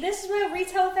sad. See, this is where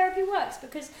retail therapy works,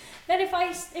 because then if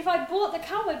I bought the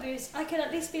cowboy boots, I can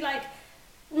at least be like,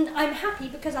 I'm happy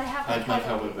because I have my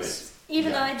cowboy boots.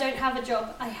 Even though I don't have a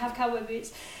job, I have cowboy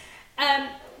boots.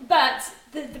 But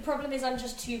the problem is I'm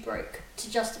just too broke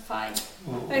to justify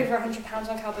over £100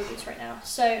 on cowboy boots right now.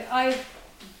 So I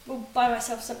will buy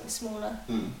myself something smaller.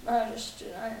 I don't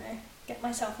know, get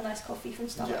myself a nice coffee from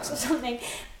Starbucks or something.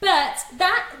 But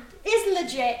that is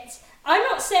legit. I'm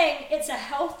not saying it's a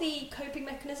healthy coping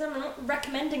mechanism. I'm not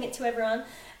recommending it to everyone.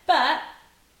 But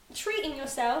treating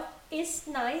yourself is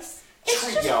nice.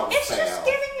 It's just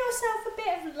giving yourself a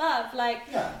bit of love, like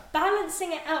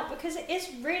balancing it out, because it is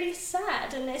really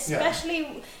sad, and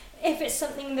especially if it's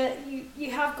something that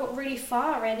you have got really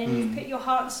far in, and you've put your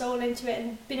heart and soul into it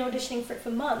and been auditioning for it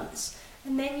for months,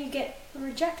 and then you get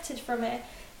rejected from it.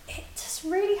 It just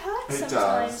really hurts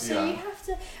sometimes. So you have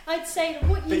to, I'd say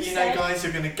what you said. But you know, guys,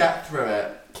 you're going to get through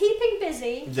it. Keeping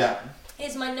busy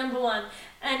is my number one.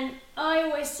 And I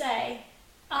always say,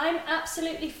 I'm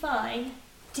absolutely fine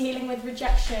dealing with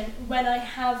rejection when I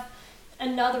have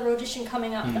another audition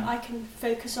coming up that I can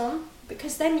focus on.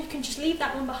 Because then you can just leave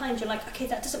that one behind. You're like, okay,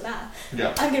 that doesn't matter.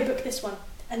 I'm going to book this one.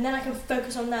 And then I can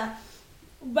focus on that.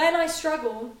 When I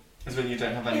struggle... is when you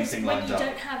don't have anything lined up. When you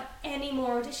don't have any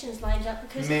more auditions lined up.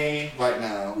 Because Me right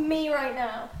now.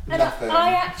 And Nothing.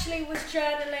 I actually was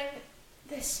journaling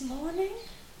this morning.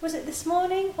 Was it this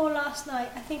morning or last night?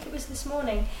 I think it was this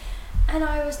morning. And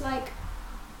I was like,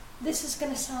 this is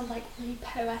going to sound like really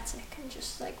poetic and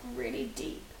just like really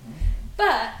deep.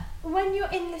 But when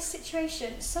you're in this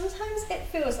situation, sometimes it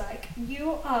feels like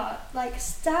you are like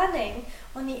standing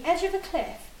on the edge of a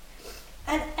cliff,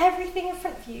 and everything in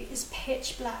front of you is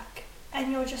pitch black,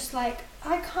 and you're just like,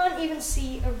 I can't even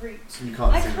see a route.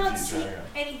 I can't see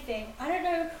anything. I don't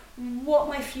know what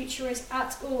my future is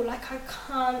at all. Like, I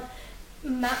can't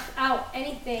map out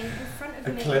anything in front of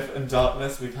me. A cliff and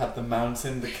darkness. We've had the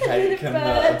mountain, the cake, and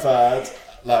the bird.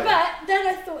 Like. But then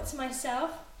I thought to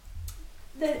myself,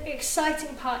 the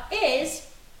exciting part is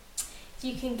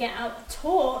you can get out a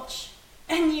torch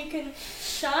and you can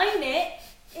shine it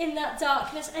in that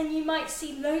darkness, and you might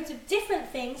see loads of different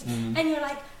things, and you're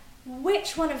like,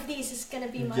 which one of these is going to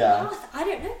be my path? I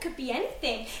don't know. It could be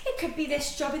anything. It could be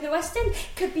this job in the West End.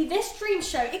 It could be this dream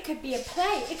show. It could be a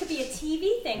play. It could be a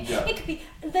TV thing. It could be.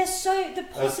 The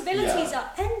possibilities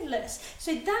are endless.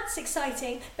 So that's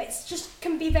exciting, but it's just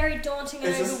can be very daunting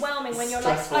and overwhelming when you're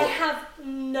stressful. Like, I have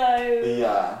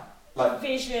no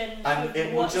vision. And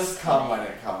it will just come when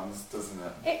it comes, doesn't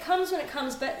it? It comes when it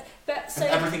comes, but so.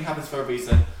 And everything happens for a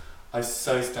reason. I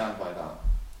so stand by that.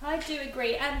 I do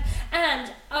agree,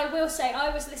 and I will say,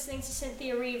 I was listening to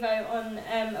Cynthia Erivo on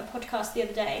a podcast the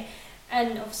other day,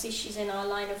 and obviously she's in our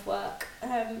line of work.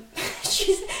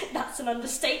 That's an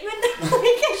understatement.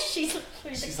 she's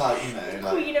like, you know,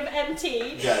 like, queen of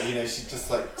MT. Yeah, you know, she just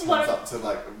like turns up to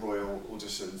like royal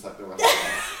auditions like the rest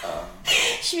of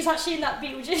us. She was actually in that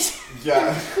Beetlejuice.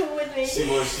 Yeah. Cool with me.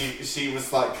 She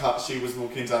was like she was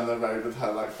walking down the road with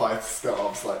her like 5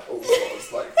 scarves, like, oh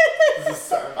god, like, this is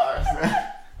so embarrassing.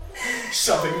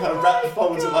 Shoving her rap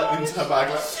folder like into her bag,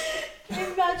 like.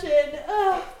 Imagine.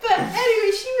 But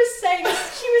anyway, she was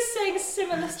saying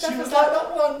similar stuff. She was like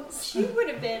that once. She would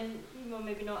have been, well,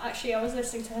 maybe not. Actually, I was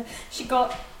listening to her. She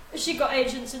got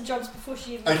agents and jobs before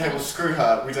she even. Okay, well, screw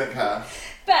her. We don't care.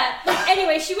 But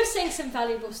anyway, she was saying some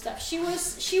valuable stuff. She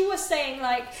was saying,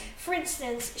 like, for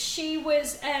instance, she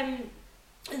was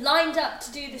lined up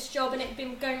to do this job and it had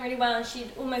been going really well and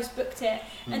she'd almost booked it,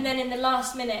 and then in the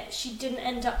last minute she didn't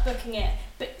end up booking it,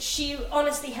 but she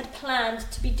honestly had planned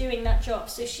to be doing that job,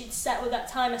 so she'd set all that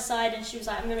time aside and she was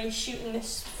like, I'm going to be shooting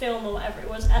this film or whatever it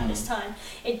was at this time.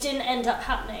 It didn't end up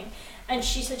happening. And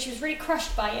she said she was really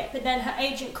crushed by it, but then her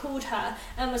agent called her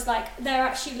and was like, they're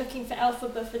actually looking for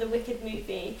Elphaba for the Wicked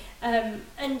movie. And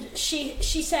she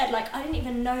said, like, I didn't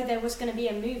even know there was going to be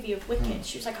a movie of Wicked.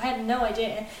 She was like, I had no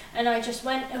idea. And I just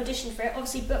went, auditioned for it,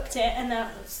 obviously booked it, and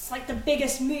it's like the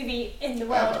biggest movie in the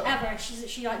world ever.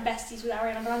 She like besties with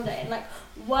Ariana Grande and like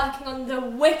working on the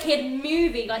Wicked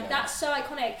movie. Like, that's so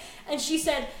iconic. And she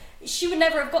said she would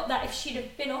never have got that if she'd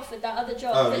have been offered that other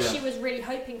job that she was really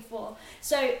hoping for.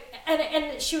 So,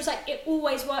 and she was like, it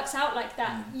always works out like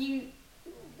that.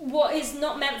 What is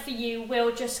not meant for you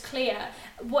will just clear.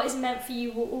 What is meant for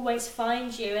you will always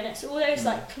find you. And it's all those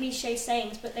like cliche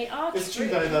sayings, but they are It's true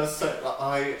though. There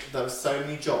were so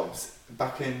many jobs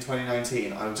back in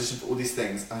 2019. I auditioned for all these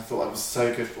things. I thought I was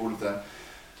so good for all of them.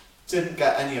 Didn't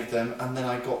get any of them, and then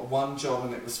I got one job,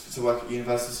 and it was to work at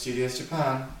Universal Studios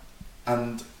Japan,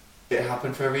 and it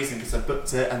happened for a reason because I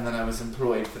booked it and then I was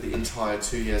employed for the entire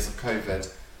 2 years of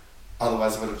COVID.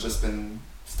 Otherwise I would have just been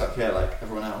stuck here like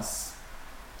everyone else.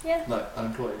 Yeah. Like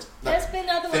unemployed. There's been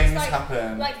other ones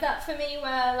like that for me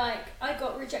where like I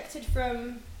got rejected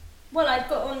from, well, I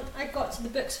got to the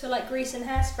books for like Grease and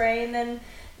Hairspray, and then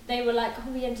they were like, oh,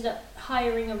 we ended up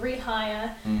hiring a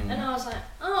rehire, and I was like,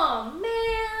 oh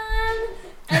man.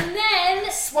 And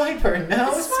then swiping,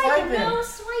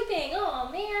 oh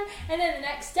man. And then the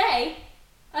next day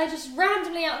I just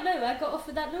randomly out of nowhere I got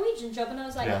offered that Norwegian job, and I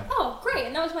was like, oh great,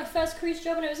 and that was my first cruise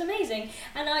job and it was amazing.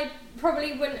 And I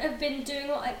probably wouldn't have been doing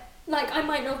what I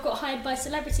might not have got hired by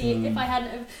Celebrity if I hadn't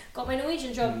have got my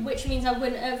Norwegian job, which means I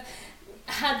wouldn't have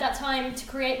had that time to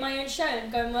create my own show and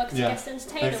go and work as a guest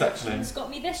entertainer, which has got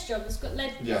me this job, has got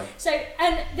led. So,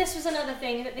 and this was another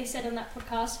thing that they said on that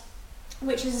podcast,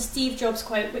 which is a Steve Jobs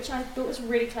quote, which I thought was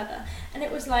really clever. And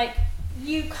it was like,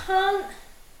 you can't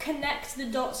connect the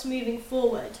dots moving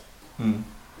forward.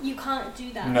 You can't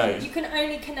do that. No. You can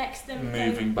only connect them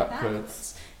moving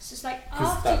backwards. It's just like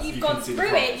after you've gone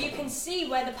through it, you can see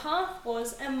where the path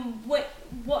was and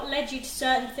what led you to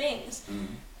certain things.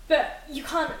 But you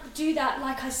can't do that,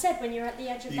 like I said, when you're at the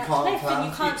edge of that cliff and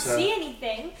you can't see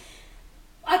anything.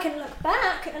 I can look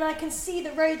back and I can see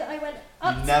the road that I went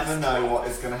up. You never know what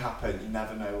is going to happen. You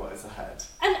never know what is ahead.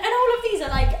 And all of these are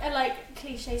like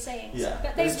cliche sayings,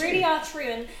 but they really are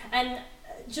true. And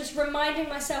just reminding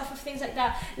myself of things like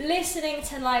that, listening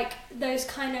to like those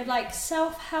kind of like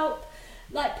self-help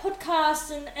like podcasts,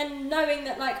 and knowing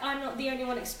that like I'm not the only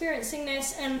one experiencing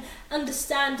this, and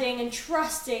understanding and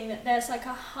trusting that there's like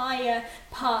a higher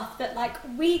path, that like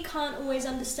we can't always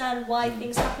understand why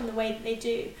things happen the way that they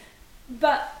do.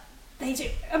 But they do.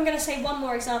 I'm going to say one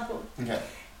more example. Okay.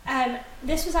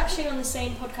 This was actually on the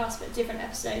same podcast but a different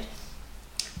episode.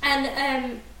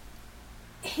 And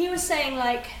he was saying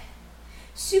like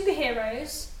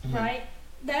superheroes, right?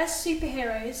 They're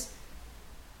superheroes,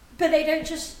 but they don't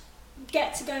just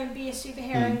get to go and be a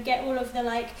superhero and get all of the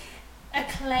like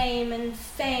acclaim and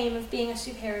fame of being a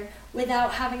superhero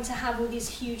without having to have all these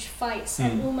huge fights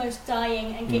and almost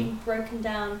dying and getting broken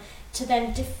down to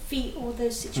then defeat all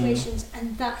those situations,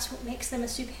 and that's what makes them a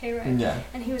superhero.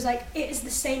 And he was like, it is the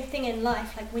same thing in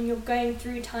life, like when you're going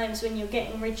through times when you're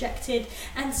getting rejected,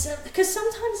 and so because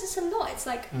sometimes it's a lot, it's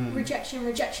like rejection,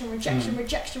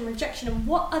 and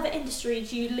what other industry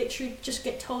do you literally just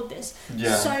get told this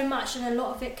so much, and a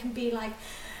lot of it can be like,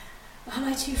 am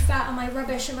I too fat, am I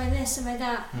rubbish, am I this, am I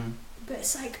that? But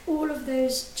it's like all of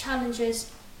those challenges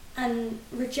and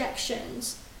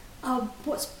rejections are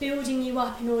what's building you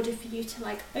up in order for you to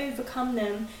like overcome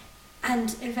them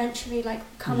and eventually like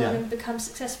come on and become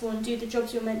successful and do the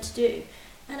jobs you're meant to do.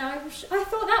 And I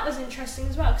thought that was interesting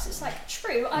as well, because it's like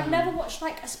true. I've never watched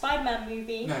like a Spider-Man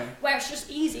movie where it's just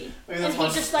easy and he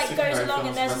just like goes along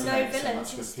and there's no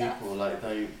villains and stuff. People like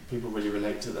people really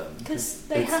relate to them because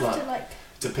they have to like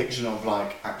depiction of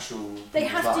like actual. They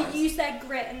have to use their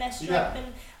grit and their strength,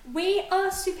 and we are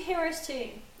superheroes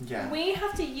too. We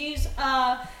have to use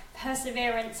our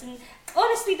perseverance. And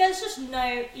honestly, there's just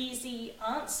no easy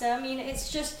answer. I mean,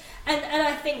 it's just, and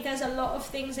I think there's a lot of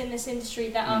things in this industry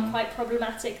that are quite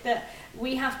problematic that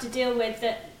we have to deal with,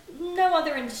 that no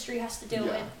other industry has to deal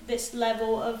with. This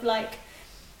level of like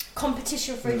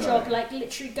competition for a job, like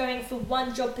literally going for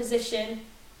one job position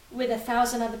with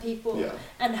 1,000 other people,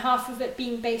 and half of it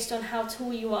being based on how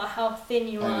tall you are, how thin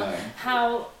you are,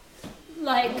 how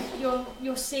like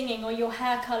your singing or your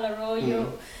hair color or your,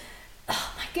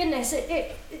 oh my goodness,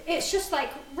 it's just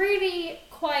like really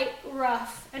quite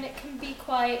rough, and it can be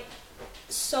quite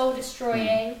soul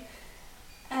destroying,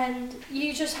 and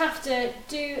you just have to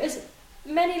do as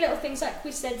many little things, like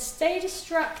we said. Stay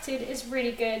distracted is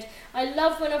really good. I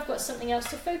love when I've got something else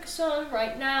to focus on.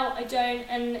 Right now I don't,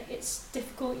 and it's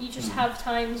difficult. You just have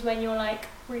times when you're like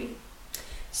really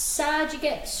sad, you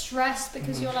get stressed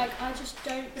because you're like, I just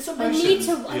don't, I need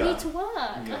to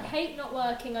work. I hate not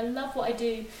working. I love what I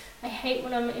do. I hate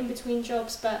when I'm in between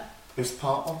jobs, but it's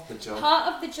part of the job,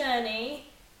 part of the journey.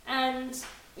 And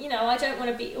you know, I don't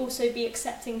want to also be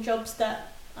accepting jobs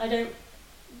that I don't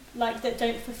like, that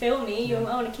don't fulfill me. I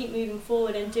want to keep moving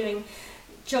forward and doing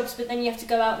jobs, but then you have to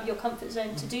go out of your comfort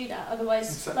zone to do that.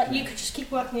 Otherwise, like, you could just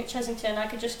keep working at Chessington, I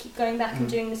could just keep going back and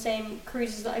doing the same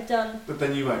cruises that I've done, but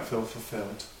then you won't feel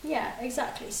fulfilled. Yeah,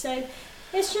 exactly. So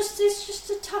it's just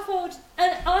a tough old,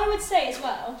 and I would say as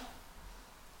well,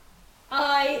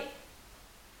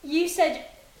 you said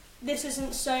this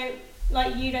isn't so,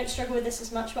 like, you don't struggle with this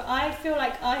as much, but I feel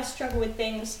like I struggle with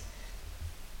things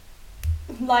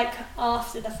like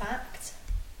after the fact.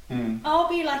 I'll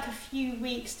be like a few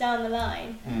weeks down the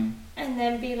line and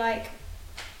then be like,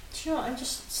 do you know what, I'm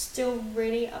just still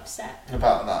really upset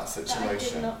about that situation, that I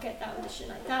did not get that audition.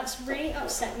 Like, that's really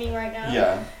upset me right now.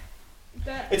 Yeah,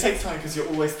 but it takes time because you're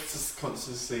always just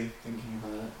consciously thinking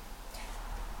about it.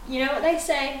 You know what they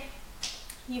say,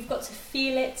 you've got to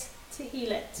feel it to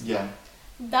heal it. Yeah,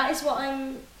 that is what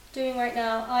I'm doing right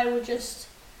now. I will just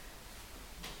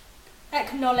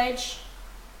acknowledge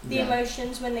the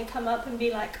emotions when they come up and be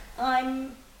like,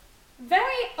 sometimes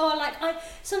I'll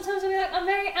be like, I'm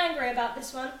very angry about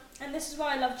this one, and this is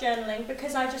why I love journaling,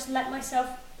 because I just let myself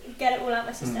get it all out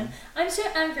my system. I'm so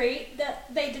angry that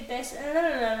they did this,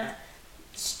 no,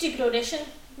 stupid audition,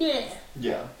 yeah.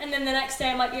 And then the next day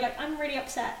I might be like, I'm really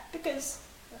upset because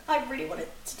I really wanted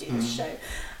to do this show,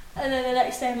 and then the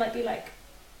next day I might be like,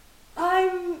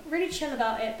 I'm really chill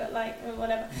about it, but like,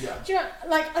 whatever. Do you know,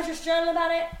 like, I just journal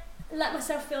about it, let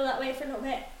myself feel that way for a little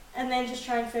bit, and then just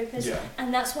try and focus.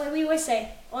 And that's why we always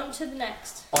say, on to the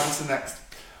next. On to the next.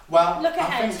 Well, look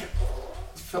ahead. I think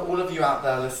for all of you out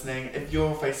there listening, if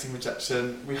you're facing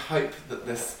rejection, we hope that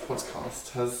this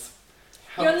podcast has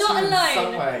helped. You're not you in some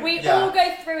alone. way. We all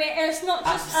go through it, and it's not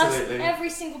just Absolutely. us. Every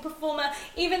single performer,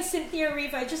 even Cynthia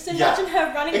Erivo. Just imagine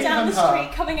her running down the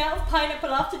street, coming out of Pineapple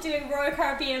after doing Royal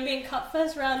Caribbean and being cut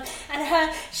first round, and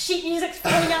her sheet music's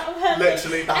falling out of her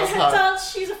Literally, that's and her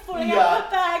dance shoes are falling out of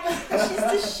her bag, and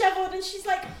she's dishevelled, and she's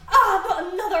like, I've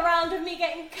got another round of me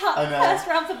getting cut first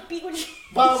round for Beetlejuice.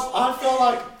 Well, I feel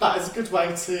like that is a good way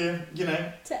to,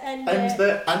 to end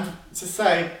it, and to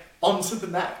say, on to the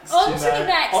next. On to the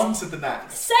next. On to the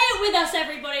next. Say it with us,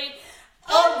 everybody.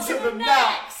 On to the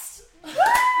next.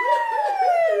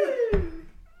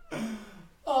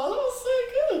 Oh, that was so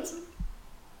good.